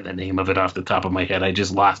can't think of the name of it off the top of my head. I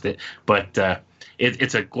just lost it. But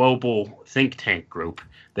it's a global think tank group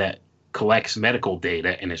that collects medical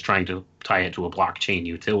data and is trying to tie it to a blockchain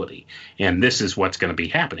utility. And this is what's going to be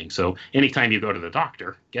happening. So anytime you go to the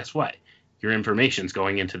doctor, guess what? Your information's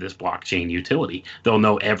going into this blockchain utility. They'll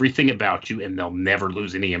know everything about you and they'll never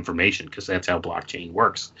lose any information because that's how blockchain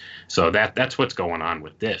works. So that's what's going on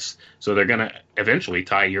with this. So they're going to eventually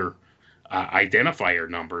tie your identifier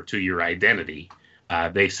number to your identity.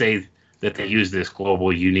 They say that they use this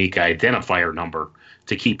global unique identifier number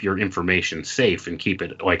to keep your information safe and keep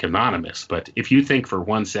it like anonymous. But if you think for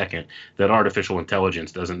 1 second that artificial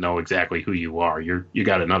intelligence doesn't know exactly who you are, you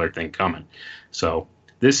got another thing coming. So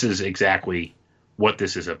this is exactly what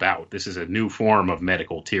this is about. This is a new form of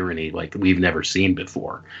medical tyranny like we've never seen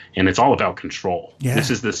before. And it's all about control. Yeah. This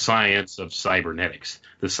is the science of cybernetics,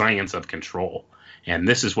 the science of control. And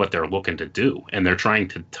this is what they're looking to do. And they're trying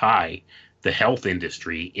to tie the health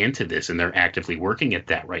industry into this, and they're actively working at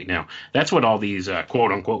that right now. That's what all these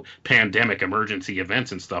quote-unquote pandemic emergency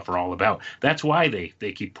events and stuff are all about. That's why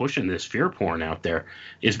they keep pushing this fear porn out there,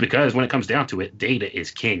 is because when it comes down to it, data is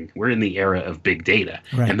king. We're in the era of big data.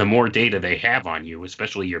 Right. And the more data they have on you,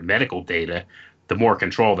 especially your medical data, the more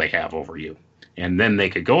control they have over you. And then they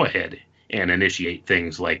could go ahead and initiate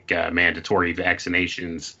things like mandatory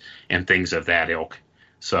vaccinations and things of that ilk.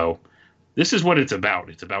 So this is what it's about.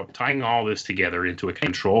 It's about tying all this together into a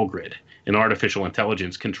control grid, an artificial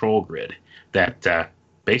intelligence control grid that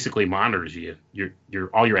basically monitors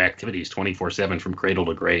all your activities 24/7 from cradle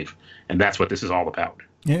to grave. And that's what this is all about.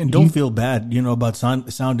 Yeah, and don't feel bad, about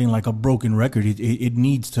sounding like a broken record. It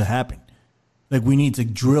needs to happen. Like, we need to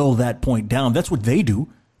drill that point down. That's what they do.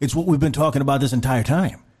 It's what we've been talking about this entire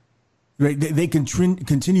time. Right? They can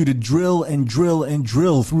continue to drill and drill and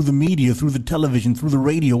drill through the media, through the television, through the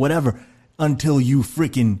radio, whatever, until you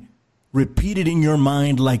freaking repeat it in your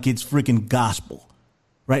mind like it's freaking gospel,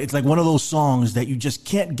 right? It's like one of those songs that you just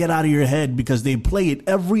can't get out of your head because they play it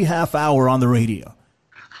every half hour on the radio.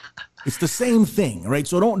 It's the same thing, right?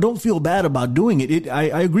 So don't feel bad about doing it.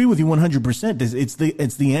 I agree with you 100%.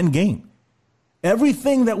 It's the end game.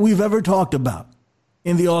 Everything that we've ever talked about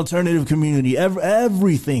in the alternative community,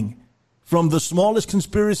 everything from the smallest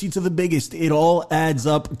conspiracy to the biggest, it all adds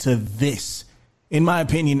up to this, in my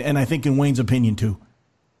opinion, and I think in Wayne's opinion too.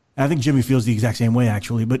 I think Jimmy feels the exact same way,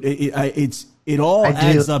 actually, but it all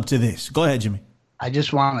adds up to this. Go ahead, Jimmy. I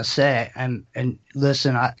just want to say, and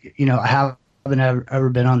listen, I haven't ever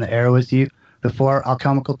been on the air with you before,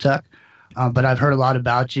 Alchemical Tech, but I've heard a lot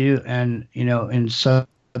about you, and in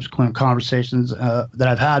subsequent conversations that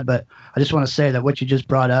I've had. But I just want to say that what you just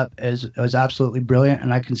brought up is absolutely brilliant,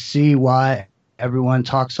 and I can see why everyone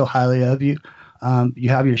talks so highly of you. You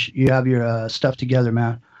have your stuff together,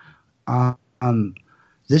 man.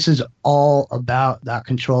 This is all about that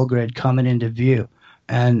control grid coming into view,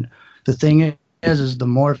 and the thing is the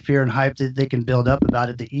more fear and hype that they can build up about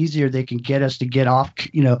it, the easier they can get us to get off.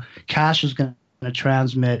 Cash is going to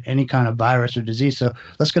transmit any kind of virus or disease. So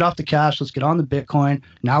let's get off the cash. Let's get on the Bitcoin.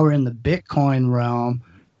 Now we're in the Bitcoin realm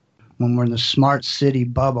when we're in the smart city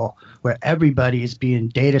bubble where everybody is being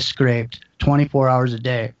data scraped 24 hours a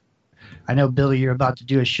day. I know, Billy, you're about to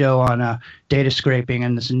do a show on data scraping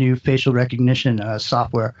and this new facial recognition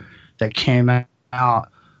software that came out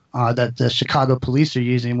that the Chicago police are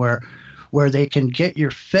using where they can get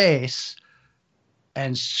your face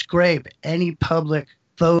and scrape any public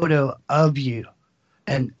photo of you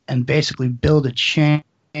and basically build a chain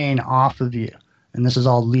off of you. And this is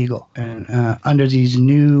all legal. And under these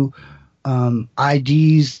new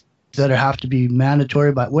IDs that have to be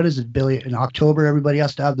mandatory, but what is it, Billy? In October, everybody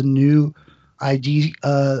has to have the new ID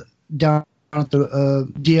down at the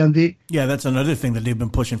DMV. Yeah, that's another thing that they've been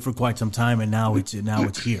pushing for quite some time, and now it's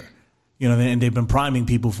here. And they've been priming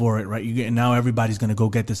people for it, right? And now everybody's going to go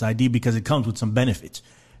get this ID because it comes with some benefits,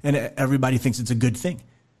 and everybody thinks it's a good thing.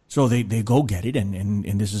 So they go get it, and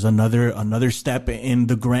this is another step in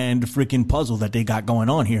the grand freaking puzzle that they got going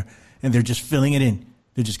on here, and they're just filling it in.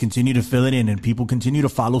 They just continue to fill it in, and people continue to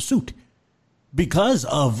follow suit because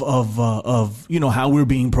of how we're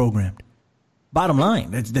being programmed. Bottom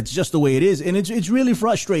line, that's just the way it is, and it's really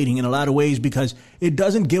frustrating in a lot of ways because it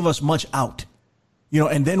doesn't give us much out.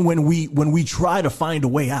 And then when we try to find a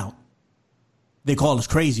way out, they call us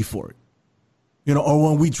crazy for it.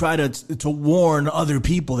 Or when we try to warn other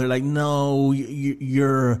people, they're like, no,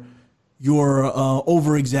 you're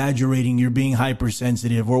over exaggerating, you're being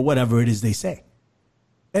hypersensitive, or whatever it is they say.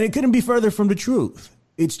 And it couldn't be further from the truth.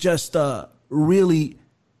 It's just really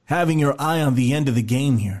having your eye on the end of the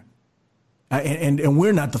game here. And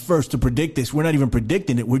we're not the first to predict this. We're not even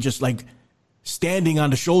predicting it. We're just like standing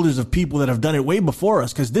on the shoulders of people that have done it way before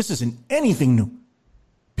us, because this isn't anything new.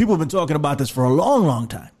 People have been talking about this for a long, long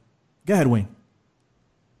time. Go ahead, Wayne.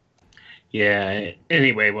 Yeah.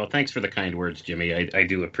 Anyway, well, thanks for the kind words, Jimmy. I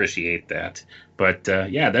do appreciate that. But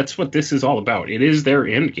that's what this is all about. It is their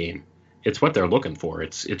end game. It's what they're looking for.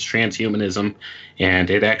 It's transhumanism, and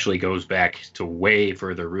it actually goes back to way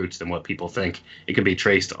further roots than what people think. It can be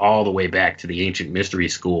traced all the way back to the ancient mystery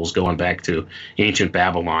schools, going back to ancient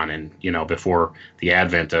Babylon, and before the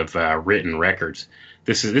advent of written records.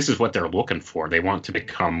 This is what they're looking for. They want to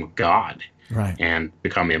become God, right, and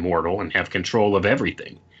become immortal and have control of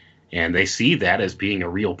everything. And they see that as being a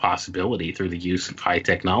real possibility through the use of high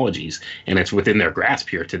technologies. And it's within their grasp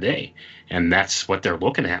here today. And that's what they're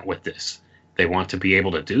looking at with this. They want to be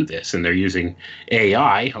able to do this. And they're using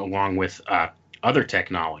AI along with other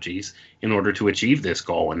technologies in order to achieve this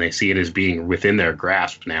goal. And they see it as being within their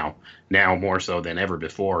grasp now more so than ever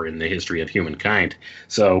before in the history of humankind.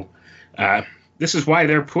 So this is why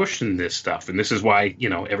they're pushing this stuff. And this is why,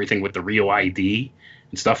 everything with the real ID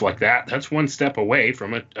and stuff like that, that's one step away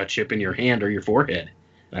from a chip in your hand or your forehead.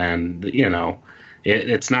 And,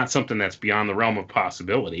 it's not something that's beyond the realm of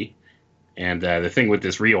possibility. And the thing with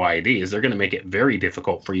this real ID is they're going to make it very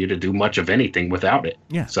difficult for you to do much of anything without it.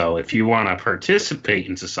 Yeah. So if you want to participate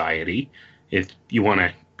in society, if you want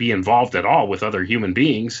to be involved at all with other human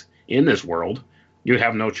beings in this world, you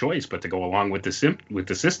have no choice but to go along with the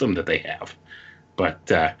system that they have.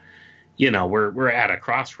 But we're at a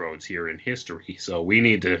crossroads here in history, so we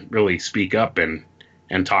need to really speak up and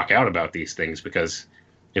talk out about these things, because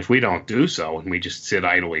if we don't do so and we just sit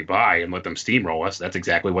idly by and let them steamroll us, that's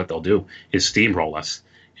exactly what they'll do, is steamroll us.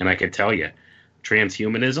 And I can tell you,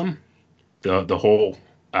 transhumanism, the whole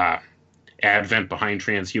advent behind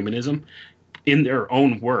transhumanism, in their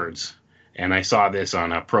own words, and I saw this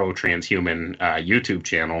on a pro-transhuman YouTube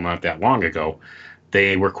channel not that long ago,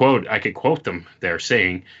 I could quote them, they're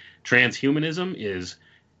saying, transhumanism is,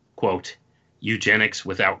 quote, eugenics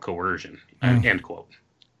without coercion, end quote.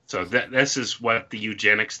 So this is what the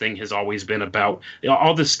eugenics thing has always been about.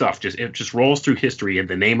 All this stuff just rolls through history, and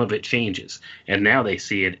the name of it changes. And now they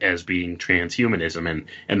see it as being transhumanism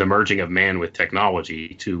and the merging of man with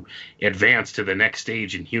technology to advance to the next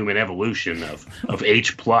stage in human evolution of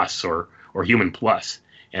H plus or human plus.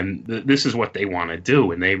 And this is what they want to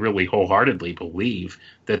do, and they really wholeheartedly believe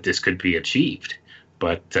that this could be achieved.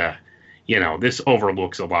 But this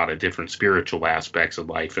overlooks a lot of different spiritual aspects of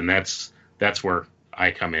life, and that's where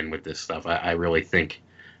I come in with this stuff. I really think,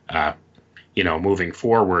 moving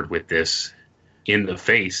forward with this in the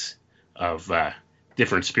face of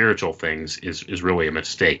different spiritual things is really a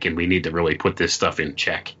mistake, and we need to really put this stuff in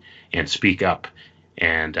check and speak up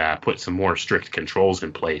and put some more strict controls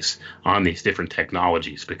in place on these different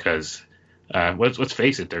technologies, because let's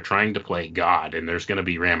face it, they're trying to play God, and there's going to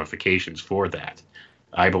be ramifications for that.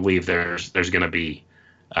 I believe there's going to be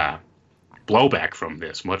blowback from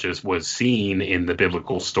this, much as was seen in the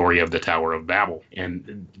biblical story of the Tower of Babel.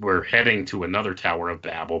 And we're heading to another Tower of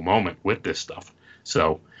Babel moment with this stuff.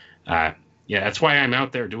 So, that's why I'm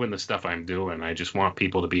out there doing the stuff I'm doing. I just want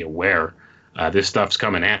people to be aware this stuff's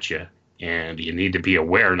coming at you, and you need to be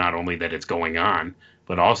aware not only that it's going on,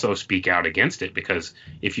 but also speak out against it, because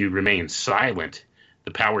if you remain silent,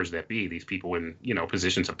 the powers that be, these people in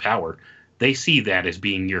positions of power, they see that as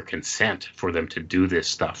being your consent for them to do this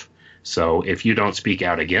stuff. So if you don't speak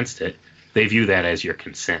out against it, they view that as your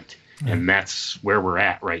consent. And that's where we're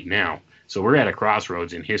at right now. So we're at a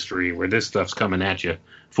crossroads in history where this stuff's coming at you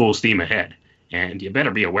full steam ahead. And you better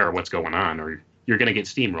be aware of what's going on, or you're going to get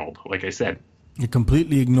steamrolled, like I said. It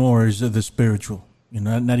completely ignores the spiritual.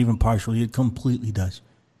 Not even partially. It completely does.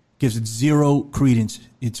 Gives it zero credence.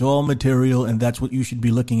 It's all material, and that's what you should be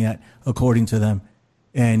looking at according to them.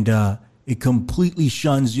 And it completely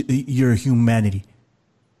shuns your humanity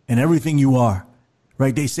and everything you are,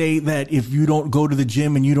 right? They say that if you don't go to the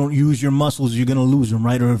gym and you don't use your muscles, you're going to lose them,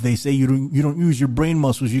 right? Or if they say you don't use your brain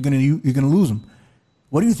muscles, you're going to lose them.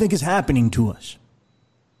 What do you think is happening to us?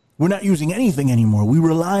 We're not using anything anymore. We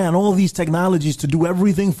rely on all these technologies to do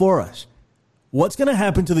everything for us. What's going to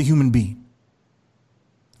happen to the human being?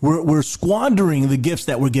 We're squandering the gifts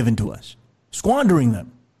that were given to us, squandering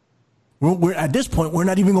them. We're at this point, we're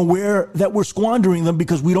not even aware that we're squandering them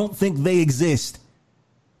because we don't think they exist.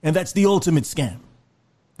 And that's the ultimate scam.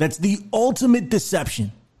 That's the ultimate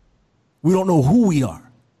deception. We don't know who we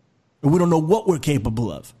are, and we don't know what we're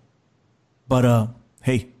capable of. But,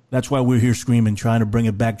 hey, that's why we're here screaming, trying to bring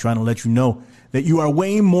it back, trying to let you know that you are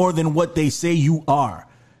way more than what they say you are.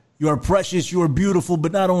 You are precious, you are beautiful,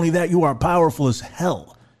 but not only that, you are powerful as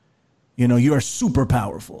hell. You are super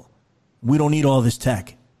powerful. We don't need all this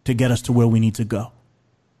tech to get us to where we need to go.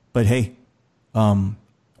 But hey,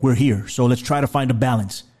 we're here. So let's try to find a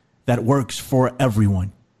balance that works for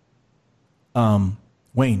everyone.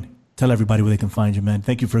 Wayne, tell everybody where they can find you, man.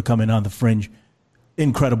 Thank you for coming on The Fringe.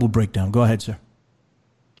 Incredible breakdown. Go ahead, sir.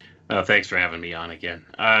 Thanks for having me on again.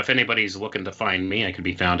 If anybody's looking to find me, I can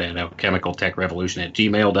be found at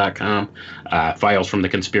alchemicaltechrevolution@gmail.com. Files from the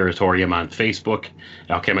Conspiratorium on Facebook,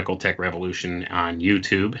 Alchemical Tech Revolution on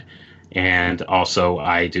YouTube. And also,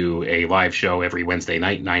 I do a live show every Wednesday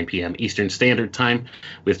night, 9 p.m. Eastern Standard Time,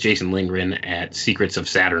 with Jason Lindgren at Secrets of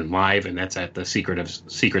Saturn Live, and that's at the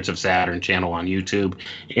Secrets of Saturn channel on YouTube.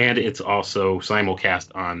 And it's also simulcast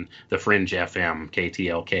on the Fringe FM,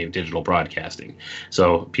 KTLK Digital Broadcasting.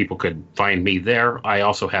 So people could find me there. I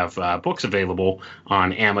also have books available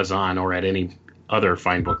on Amazon or at any other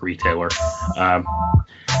fine book retailer.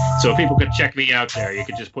 So people could check me out there. You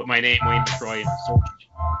could just put my name, Wayne McRoy, in the search.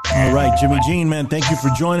 All right, Jimmy Jean, man, thank you for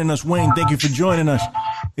joining us. Wayne, thank you for joining us.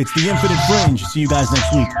 It's the Infinite Fringe. See you guys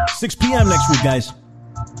next week. 6 p.m. next week, guys.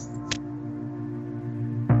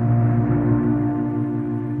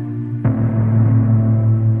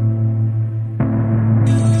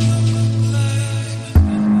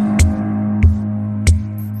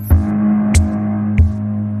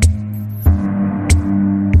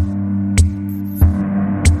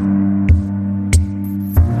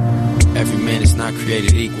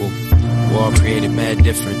 Created equal, we're all created mad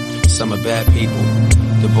different. Some are bad people,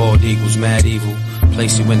 the bald equals mad evil.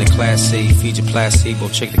 Place you in the class C, feed your placebo.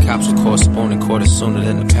 Check the cops will call spawn and quarter sooner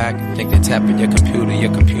than the pack. Think they're tapping your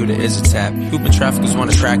computer is a tap. Human traffickers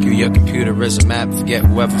wanna track you, your computer is a map. Forget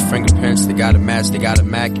whoever fingerprints, they got a match, they got a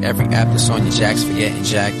Mac. Every app that's on your jacks for getting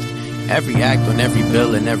jacked. Every act on every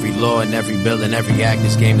bill and every law and every bill and every act.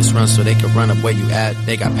 This game is run so they can run up where you at.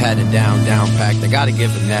 They got patted down packed. I gotta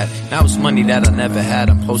give them that. Now it's money that I never had.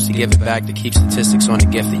 I'm supposed to give it back to keep statistics on the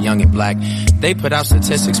gift of young and black. They put out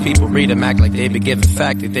statistics, people read them, act like they been given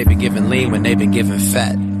fact, that they been given lean when they been given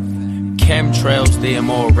fat. Chemtrails,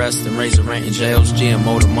 DMO arrest and razor rent in jails.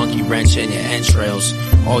 GMO the monkey wrench in your entrails.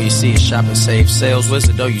 All you see is shop and save sales.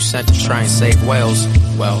 Wizard though you sent to try and save whales.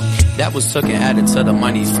 Well, that was took and added to the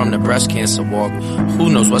money from the breast cancer war. Who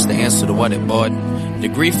knows what's the answer to what it bought? The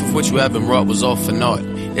grief of which you have been wrought was all for naught.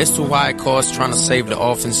 It's too high a cost trying to save the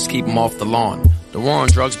orphans, keep them off the lawn. The war on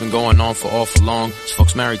drugs been going on for awful long.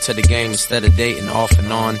 Folks married to the game instead of dating off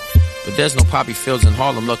and on. But there's no poppy fields in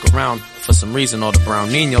Harlem, look around. For some reason all the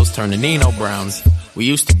brown Ninos turned to Nino Browns. We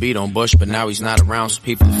used to beat on Bush, but now he's not around, so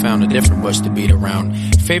people have found a different Bush to beat around.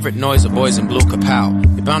 Favorite noise of boys in blue kapow.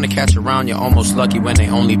 You're bound to catch a round, you're almost lucky when they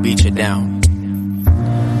only beat you down.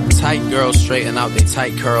 Tight girls straighten out their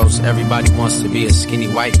tight curls. Everybody wants to be a skinny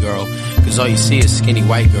white girl, cause all you see is skinny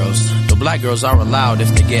white girls. Though black girls are allowed if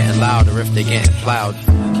they're getting loud or if they're getting plowed.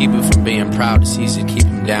 Keep it from being proud, it's easy to keep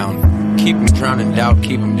them down. Keep them drowning in doubt,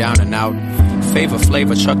 keep them down and out. Favor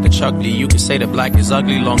flavor, chuck the chuck D. You can say that black is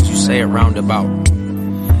ugly long as you say it roundabout.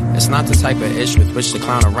 It's not the type of ish with which to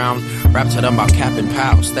clown around. Rap to them about cap and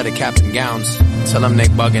pow instead of cap and gowns. Tell them they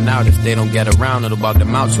bugging out if they don't get around. It'll bug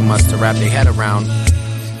them out too much to wrap their head around.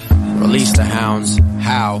 Release the hounds.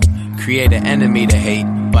 How? Create an enemy to hate.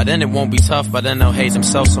 But then it won't be tough, but then they'll hate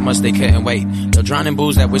themselves so much they couldn't wait. They'll drown in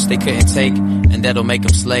booze that which they couldn't take, and that'll make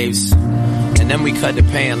them slaves. And then we cut the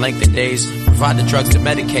pay and lengthen days, provide the drugs to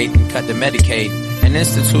medicate and cut the Medicaid, and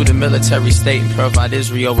institute a military state and provide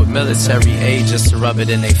Israel with military aid just to rub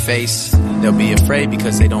it in their face. They'll be afraid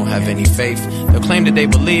because they don't have any faith. They'll claim that they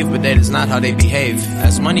believe, but that is not how they behave.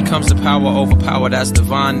 As money comes to power over power that's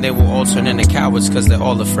divine, they will all turn into cowards because they're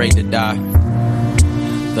all afraid to die.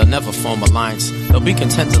 They'll never form alliance. They'll be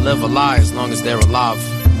content to live a lie as long as they're alive.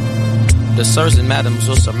 The sirs and madams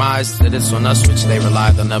will surmise that it's on us which they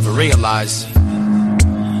rely. They'll never realize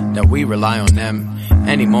that we rely on them.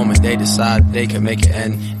 Any moment they decide they can make it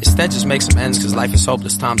end. Instead just make some ends cause life is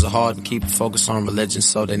hopeless, times are hard, and keep a focus on religion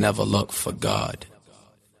so they never look for God.